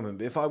at the moment,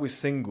 but if I was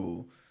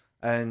single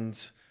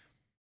and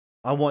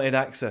I wanted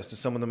access to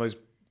some of the most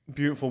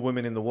beautiful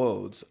women in the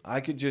world, I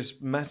could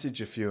just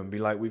message a few and be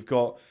like, we've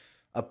got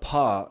a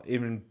part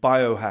in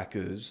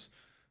Biohackers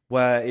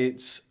where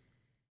it's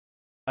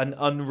an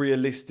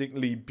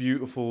unrealistically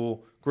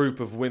beautiful group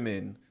of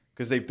women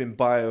because they've been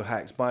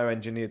biohacked,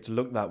 bioengineered to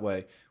look that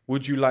way.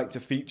 Would you like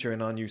to feature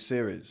in our new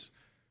series?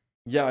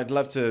 Yeah, I'd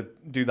love to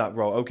do that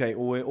role. Okay,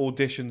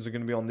 auditions are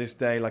going to be on this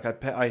day. Like, I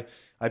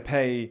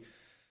pay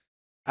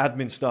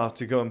admin staff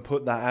to go and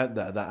put that out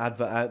there, that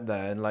advert out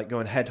there, and like go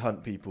and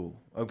headhunt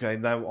people. Okay,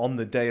 now on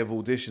the day of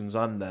auditions,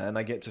 I'm there and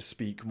I get to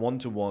speak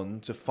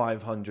 1-to-1 to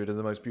 500 of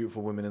the most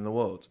beautiful women in the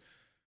world.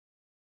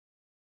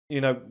 You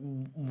know,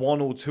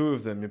 1 or 2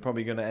 of them you're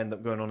probably going to end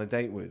up going on a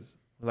date with.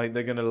 Like,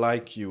 they're going to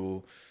like you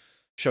or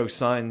show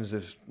signs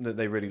of that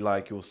they really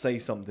like you, or say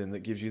something that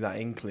gives you that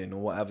inkling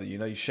or whatever. You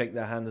know, you shake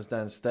their hands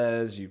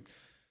downstairs, you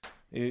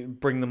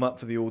bring them up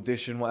for the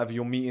audition, whatever.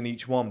 You're meeting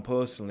each one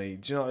personally.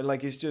 Do you know,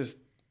 like, it's just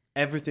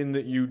everything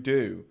that you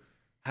do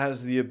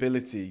has the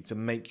ability to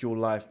make your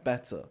life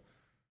better.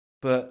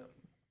 But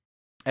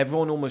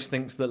everyone almost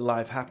thinks that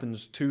life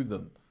happens to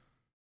them.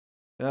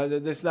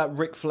 There's that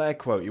Ric Flair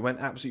quote. He went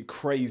absolutely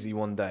crazy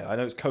one day. I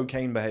know it's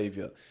cocaine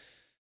behavior,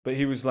 but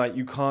he was like,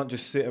 you can't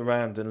just sit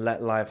around and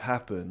let life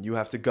happen. You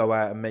have to go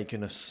out and make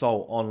an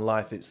assault on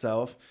life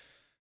itself.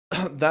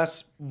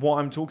 That's what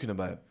I'm talking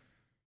about.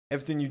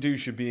 Everything you do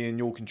should be in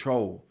your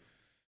control.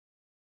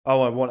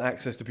 Oh, I want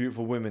access to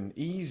beautiful women.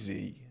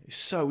 Easy. It's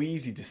so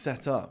easy to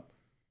set up.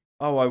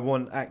 oh, I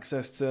want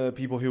access to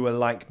people who are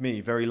like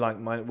me, very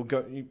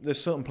like-minded.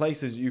 There's certain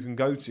places you can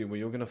go to where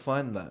you're going to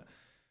find that.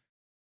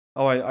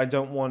 Oh, I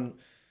don't want,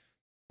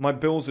 my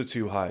bills are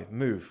too high.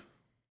 Move.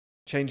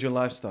 Change your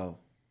lifestyle.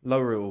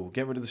 Lower it all.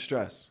 Get rid of the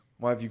stress.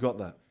 Why have you got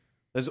that?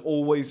 There's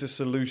always a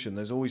solution.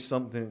 There's always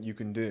something you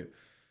can do.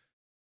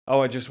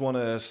 Oh, I just want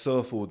to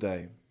surf all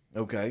day.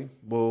 Okay,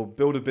 well,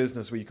 build a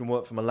business where you can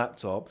work from a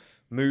laptop,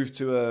 move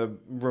to a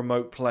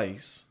remote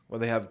place where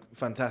they have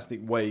fantastic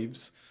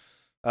waves,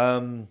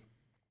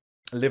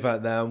 live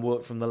out there and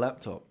work from the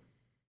laptop.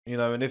 You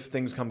know, and if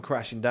things come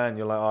crashing down,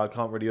 you're like, oh, I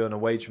can't really earn a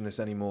wage from this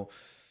anymore.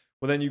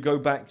 Well, then you go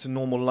back to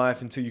normal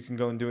life until you can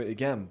go and do it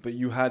again. But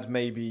you had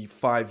maybe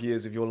 5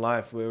 years of your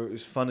life where it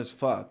was fun as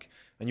fuck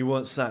and you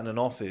weren't sat in an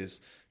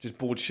office just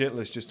bored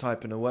shitless, just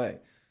typing away.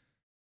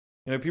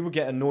 You know, people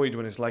get annoyed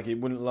when it's like it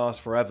wouldn't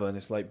last forever, and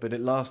it's like, but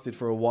it lasted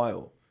for a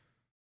while.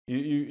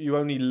 You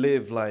only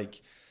live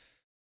like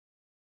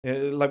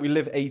we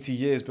live 80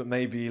 years, but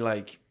maybe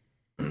like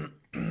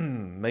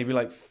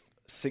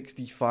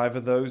 65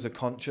 of those are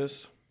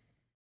conscious,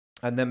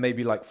 and then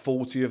maybe like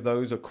 40 of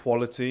those are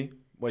quality,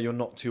 where you're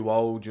not too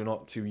old, you're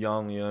not too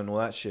young, you know, and all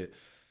that shit.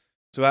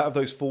 So out of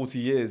those 40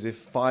 years, if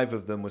 5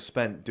 of them were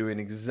spent doing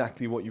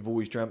exactly what you've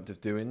always dreamt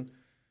of doing,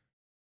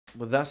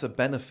 well, that's a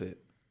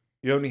benefit.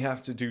 You only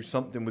have to do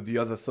something with the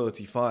other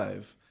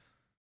 35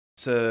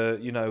 to,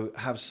 you know,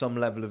 have some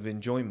level of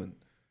enjoyment.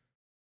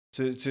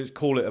 To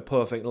call it a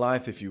perfect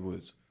life, if you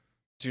would.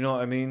 Do you know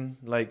what I mean?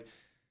 Like,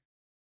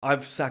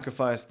 I've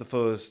sacrificed the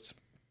first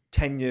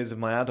 10 years of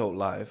my adult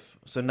life,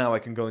 so now I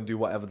can go and do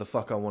whatever the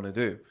fuck I want to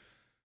do.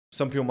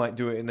 Some people might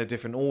do it in a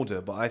different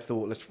order, but I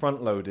thought, let's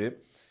front load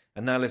it,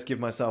 and now let's give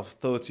myself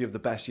 30 of the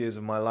best years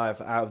of my life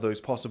out of those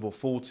possible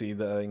 40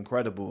 that are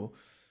incredible,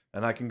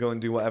 and I can go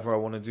and do whatever I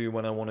want to do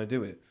when I want to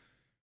do it.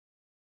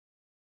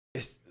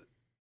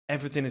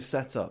 Everything is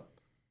set up.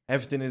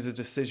 Everything is a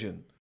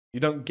decision. You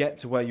don't get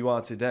to where you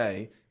are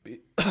today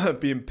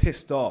being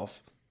pissed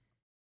off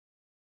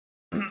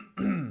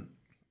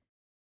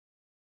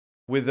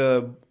with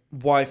a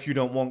wife you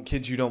don't want,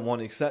 kids you don't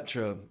want,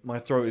 etc. My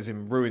throat is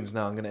in ruins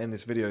now. I'm going to end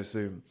this video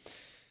soon.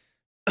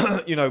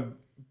 You know,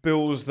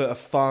 bills that are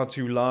far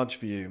too large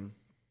for you,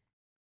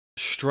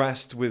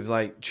 stressed with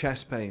like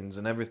chest pains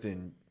and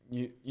everything.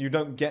 You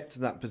don't get to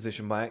that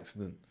position by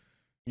accident.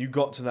 You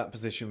got to that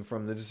position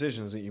from the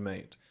decisions that you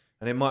made.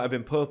 And it might have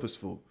been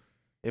purposeful.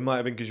 It might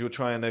have been because you're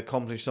trying to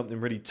accomplish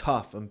something really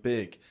tough and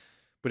big.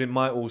 But it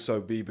might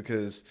also be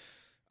because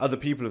other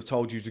people have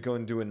told you to go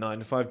and do a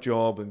 9-to-5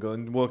 job and go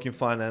and work in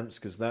finance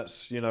because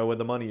that's, you know, where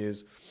the money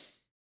is.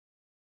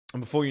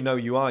 And before you know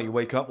you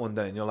wake up one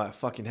day and you're like, I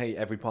fucking hate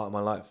every part of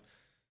my life.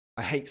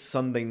 I hate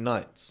Sunday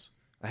nights.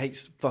 I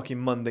hate fucking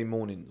Monday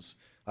mornings.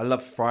 I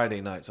love Friday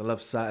nights. I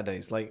love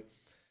Saturdays. Like,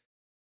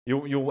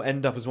 you'll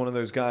end up as one of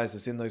those guys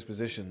that's in those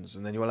positions,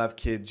 and then you'll have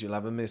kids, you'll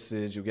have a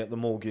missus, you'll get the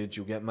mortgage,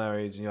 you'll get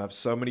married, and you'll have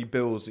so many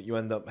bills that you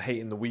end up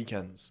hating the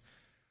weekends.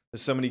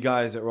 There's so many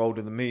guys that are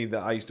older than me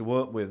that I used to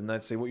work with, and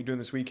they'd say, what are you doing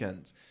this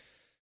weekend?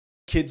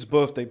 Kids'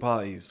 birthday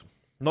parties,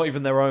 not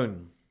even their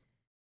own.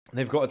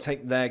 They've got to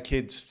take their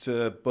kids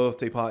to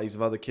birthday parties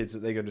of other kids that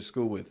they go to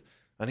school with.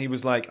 And he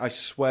was like, I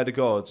swear to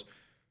God,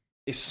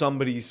 it's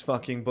somebody's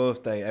fucking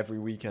birthday every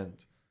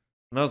weekend.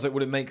 And I was like,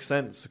 well, it makes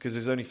sense because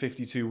there's only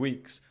 52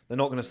 weeks. They're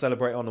not going to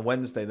celebrate on a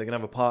Wednesday. They're going to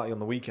have a party on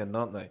the weekend,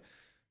 aren't they?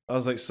 I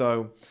was like,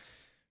 so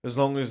as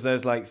long as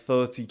there's like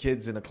 30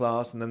 kids in a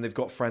class and then they've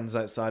got friends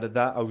outside of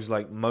that, I was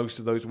like, most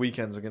of those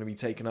weekends are going to be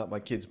taken up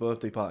by kids'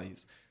 birthday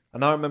parties.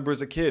 And I remember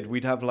as a kid,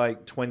 we'd have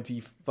like 20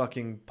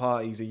 fucking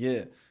parties a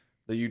year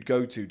that you'd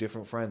go to,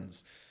 different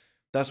friends.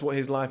 That's what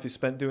his life is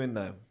spent doing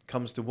now.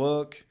 Comes to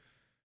work,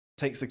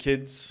 takes the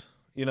kids,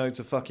 you know,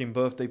 to fucking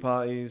birthday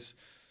parties.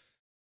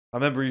 I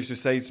remember he used to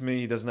say to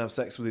me he doesn't have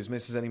sex with his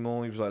missus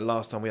anymore. He was like,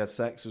 last time we had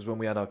sex was when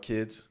we had our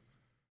kids.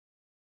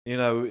 You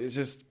know,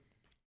 it's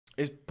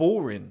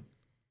boring.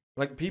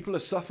 Like, people are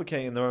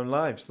suffocating their own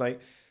lives.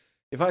 Like,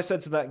 if I said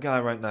to that guy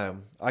right now,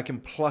 I can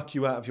pluck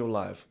you out of your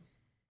life,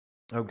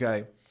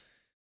 okay?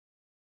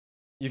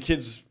 Your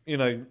kids, you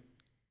know,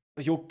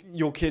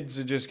 your kids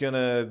are just going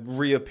to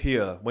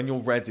reappear when you're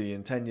ready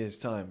in 10 years'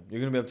 time. You're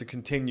going to be able to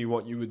continue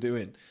what you were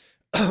doing.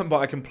 But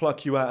I can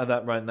pluck you out of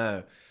that right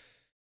now.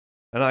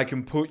 And I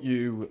can put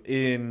you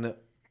in,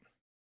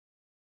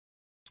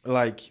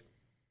 like,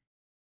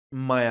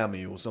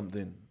 Miami or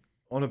something,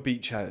 on a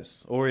beach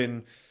house, or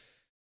in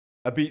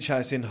a beach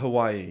house in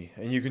Hawaii,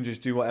 and you can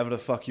just do whatever the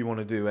fuck you want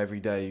to do every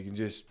day. You can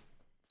just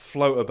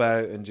float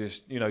about and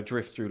just, you know,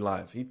 drift through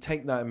life. He'd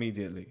take that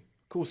immediately.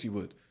 Of course he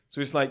would. So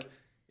it's like,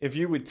 if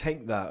you would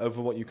take that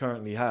over what you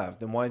currently have,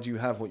 then why do you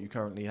have what you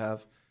currently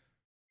have?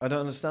 I don't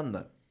understand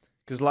that.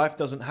 Because life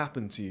doesn't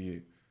happen to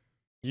you.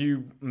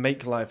 You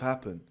make life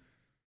happen.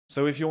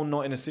 So if you're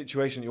not in a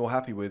situation you're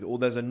happy with, or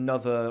there's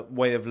another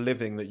way of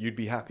living that you'd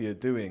be happier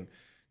doing,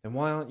 then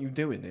why aren't you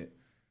doing it?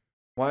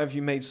 Why have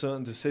you made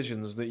certain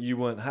decisions that you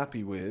weren't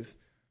happy with,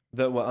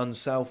 that were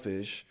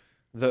unselfish,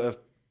 that have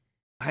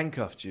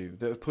handcuffed you,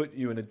 that have put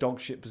you in a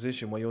dog shit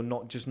position where you're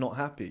not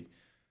happy?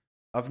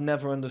 I've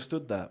never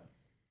understood that.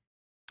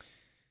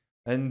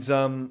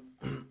 And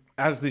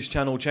as this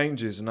channel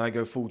changes and I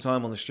go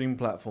full-time on the stream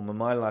platform and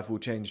my life will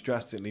change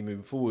drastically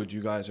moving forward,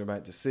 you guys are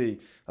about to see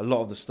a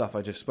lot of the stuff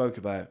I just spoke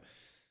about.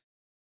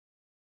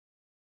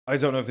 I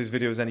don't know if this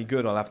video is any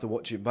good. I'll have to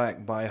watch it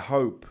back. But I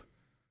hope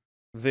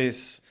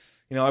this...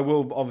 You know, I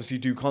will obviously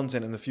do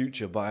content in the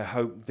future, but I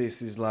hope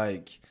this is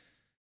like...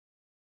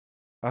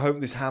 I hope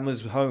this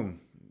hammers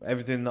home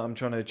everything that I'm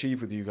trying to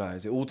achieve with you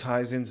guys. It all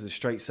ties into the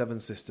straight 7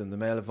 system, the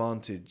male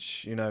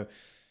advantage, you know,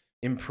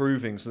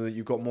 improving so that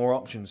you've got more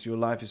options, so your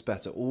life is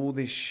better. All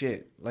this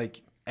shit,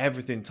 like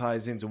everything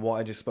ties into what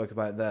I just spoke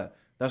about there.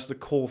 That's the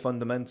core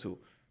fundamental.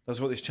 That's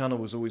what this channel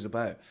was always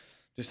about.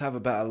 Just have a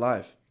better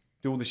life.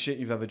 Do all the shit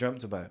you've ever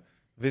dreamt about.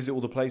 Visit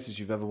all the places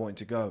you've ever wanted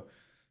to go.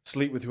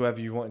 Sleep with whoever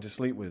you wanted to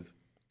sleep with.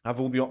 Have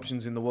all the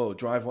options in the world.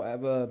 Drive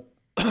whatever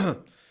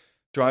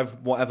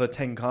drive whatever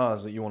 10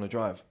 cars that you want to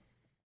drive.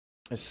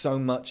 There's so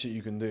much that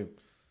you can do.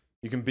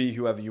 You can be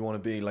whoever you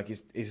want to be. Like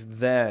it's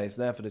there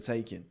for the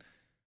taking.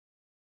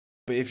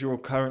 But if you're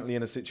currently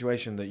in a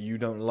situation that you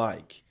don't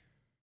like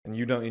and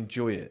you don't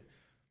enjoy it,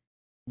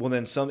 well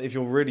then if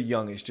you're really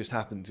young, it's just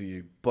happened to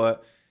you.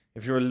 But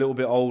if you're a little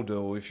bit older,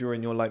 or if you're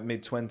in your like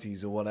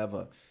mid-20s or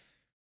whatever,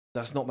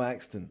 that's not by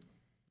accident.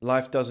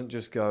 Life doesn't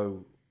just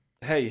go,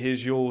 hey,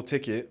 here's your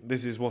ticket.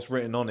 This is what's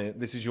written on it.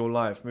 This is your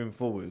life moving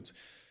forwards.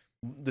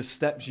 The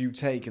steps you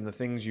take and the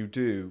things you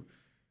do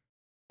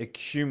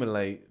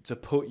accumulate to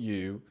put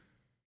you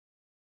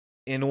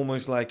in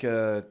almost like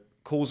a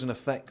cause and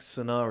effect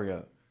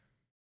scenario.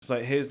 It's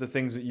like, here's the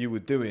things that you were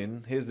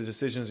doing. Here's the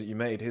decisions that you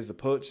made. Here's the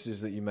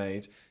purchases that you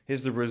made.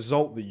 Here's the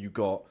result that you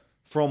got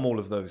from all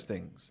of those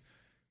things.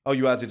 Oh,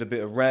 you added a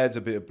bit of red,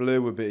 a bit of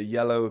blue, a bit of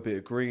yellow, a bit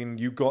of green.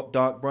 You got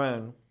dark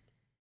brown.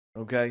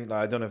 Okay?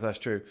 Like, I don't know if that's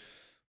true.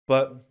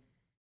 But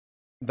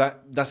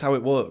that's how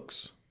it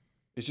works.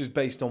 It's just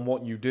based on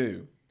what you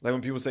do. Like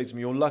when people say to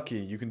me, you're lucky,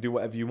 you can do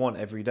whatever you want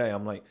every day.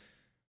 I'm like,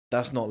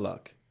 that's not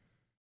luck.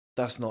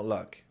 That's not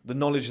luck. The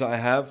knowledge that I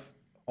have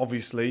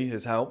obviously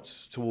has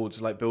helped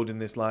towards like building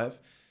this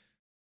life.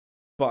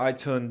 But I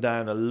turned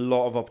down a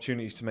lot of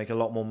opportunities to make a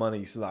lot more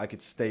money so that I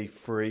could stay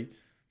free.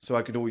 So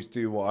I could always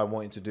do what I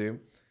wanted to do.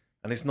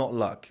 And it's not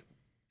luck.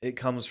 It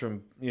comes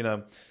from, you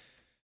know,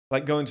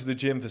 like going to the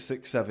gym for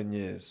 6-7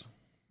 years.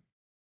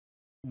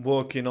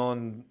 Working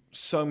on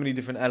so many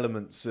different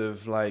elements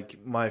of like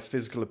my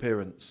physical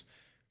appearance.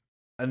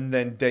 And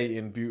then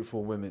dating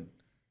beautiful women.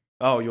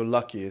 Oh, you're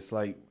lucky. It's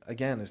like,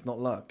 again, it's not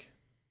luck.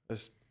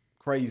 It's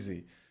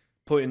crazy.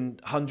 Putting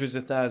hundreds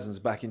of thousands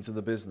back into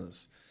the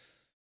business.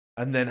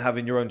 And then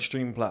having your own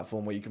stream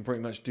platform where you can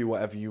pretty much do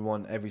whatever you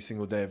want every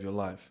single day of your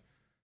life.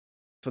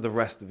 For the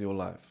rest of your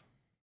life.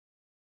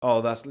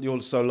 Oh,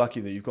 you're so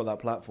lucky that you've got that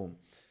platform.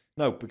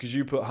 No, because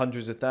you put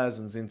hundreds of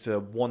thousands into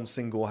one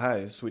single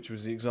house, which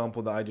was the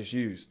example that I just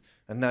used.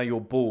 And now you're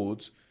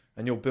bored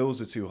and your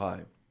bills are too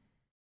high.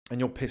 And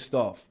you're pissed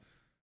off.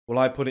 Well,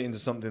 I put it into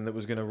something that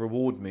was going to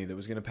reward me, that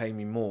was going to pay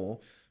me more,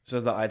 so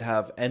that I'd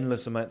have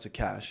endless amounts of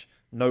cash,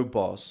 no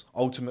boss,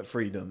 ultimate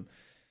freedom,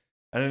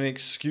 and an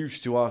excuse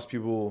to ask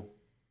people,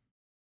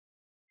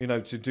 you know,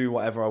 to do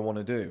whatever I want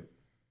to do.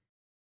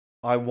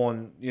 I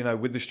want, you know,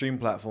 with the stream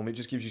platform, it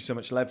just gives you so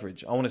much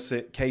leverage. I want to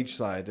sit cage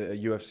side at a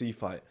UFC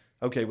fight.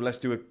 Okay, well, let's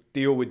do a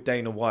deal with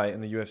Dana White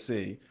and the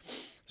UFC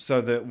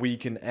so that we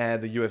can air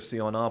the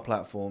UFC on our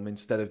platform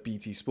instead of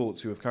BT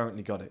Sports, who have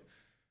currently got it.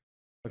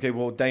 Okay,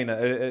 well,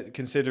 Dana,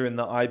 considering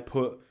that I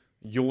put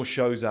your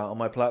shows out on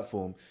my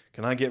platform,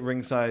 can I get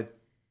ringside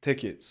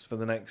tickets for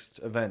the next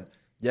event?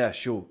 Yeah,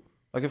 sure.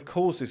 Like, of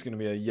course it's going to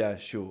be a yeah,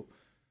 sure.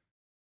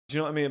 Do you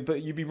know what I mean?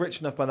 But you'd be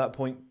rich enough by that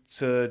point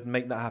to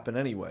make that happen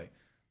anyway.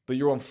 But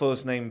you're on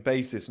first name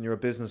basis and you're a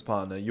business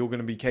partner. You're going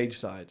to be cage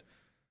side.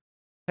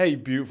 Hey,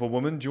 beautiful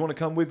woman, do you want to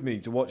come with me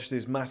to watch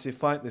this massive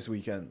fight this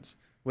weekend?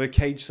 We're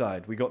cage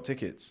side. We got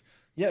tickets.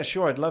 Yeah,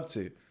 sure, I'd love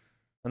to.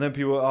 And then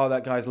people, oh,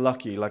 that guy's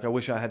lucky. Like, I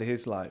wish I had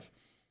his life.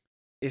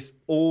 It's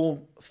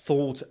all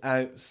thought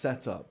out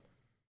setup.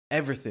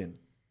 Everything.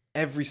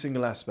 Every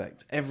single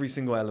aspect. Every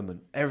single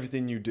element.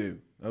 Everything you do.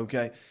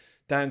 Okay?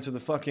 Down to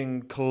the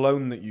fucking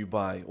cologne that you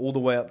buy. All the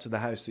way up to the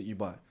house that you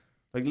buy.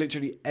 Like,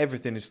 literally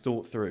everything is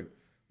thought through.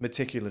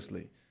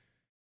 Meticulously.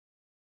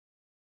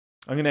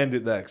 I'm going to end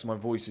it there because my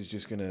voice is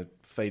just going to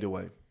fade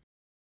away.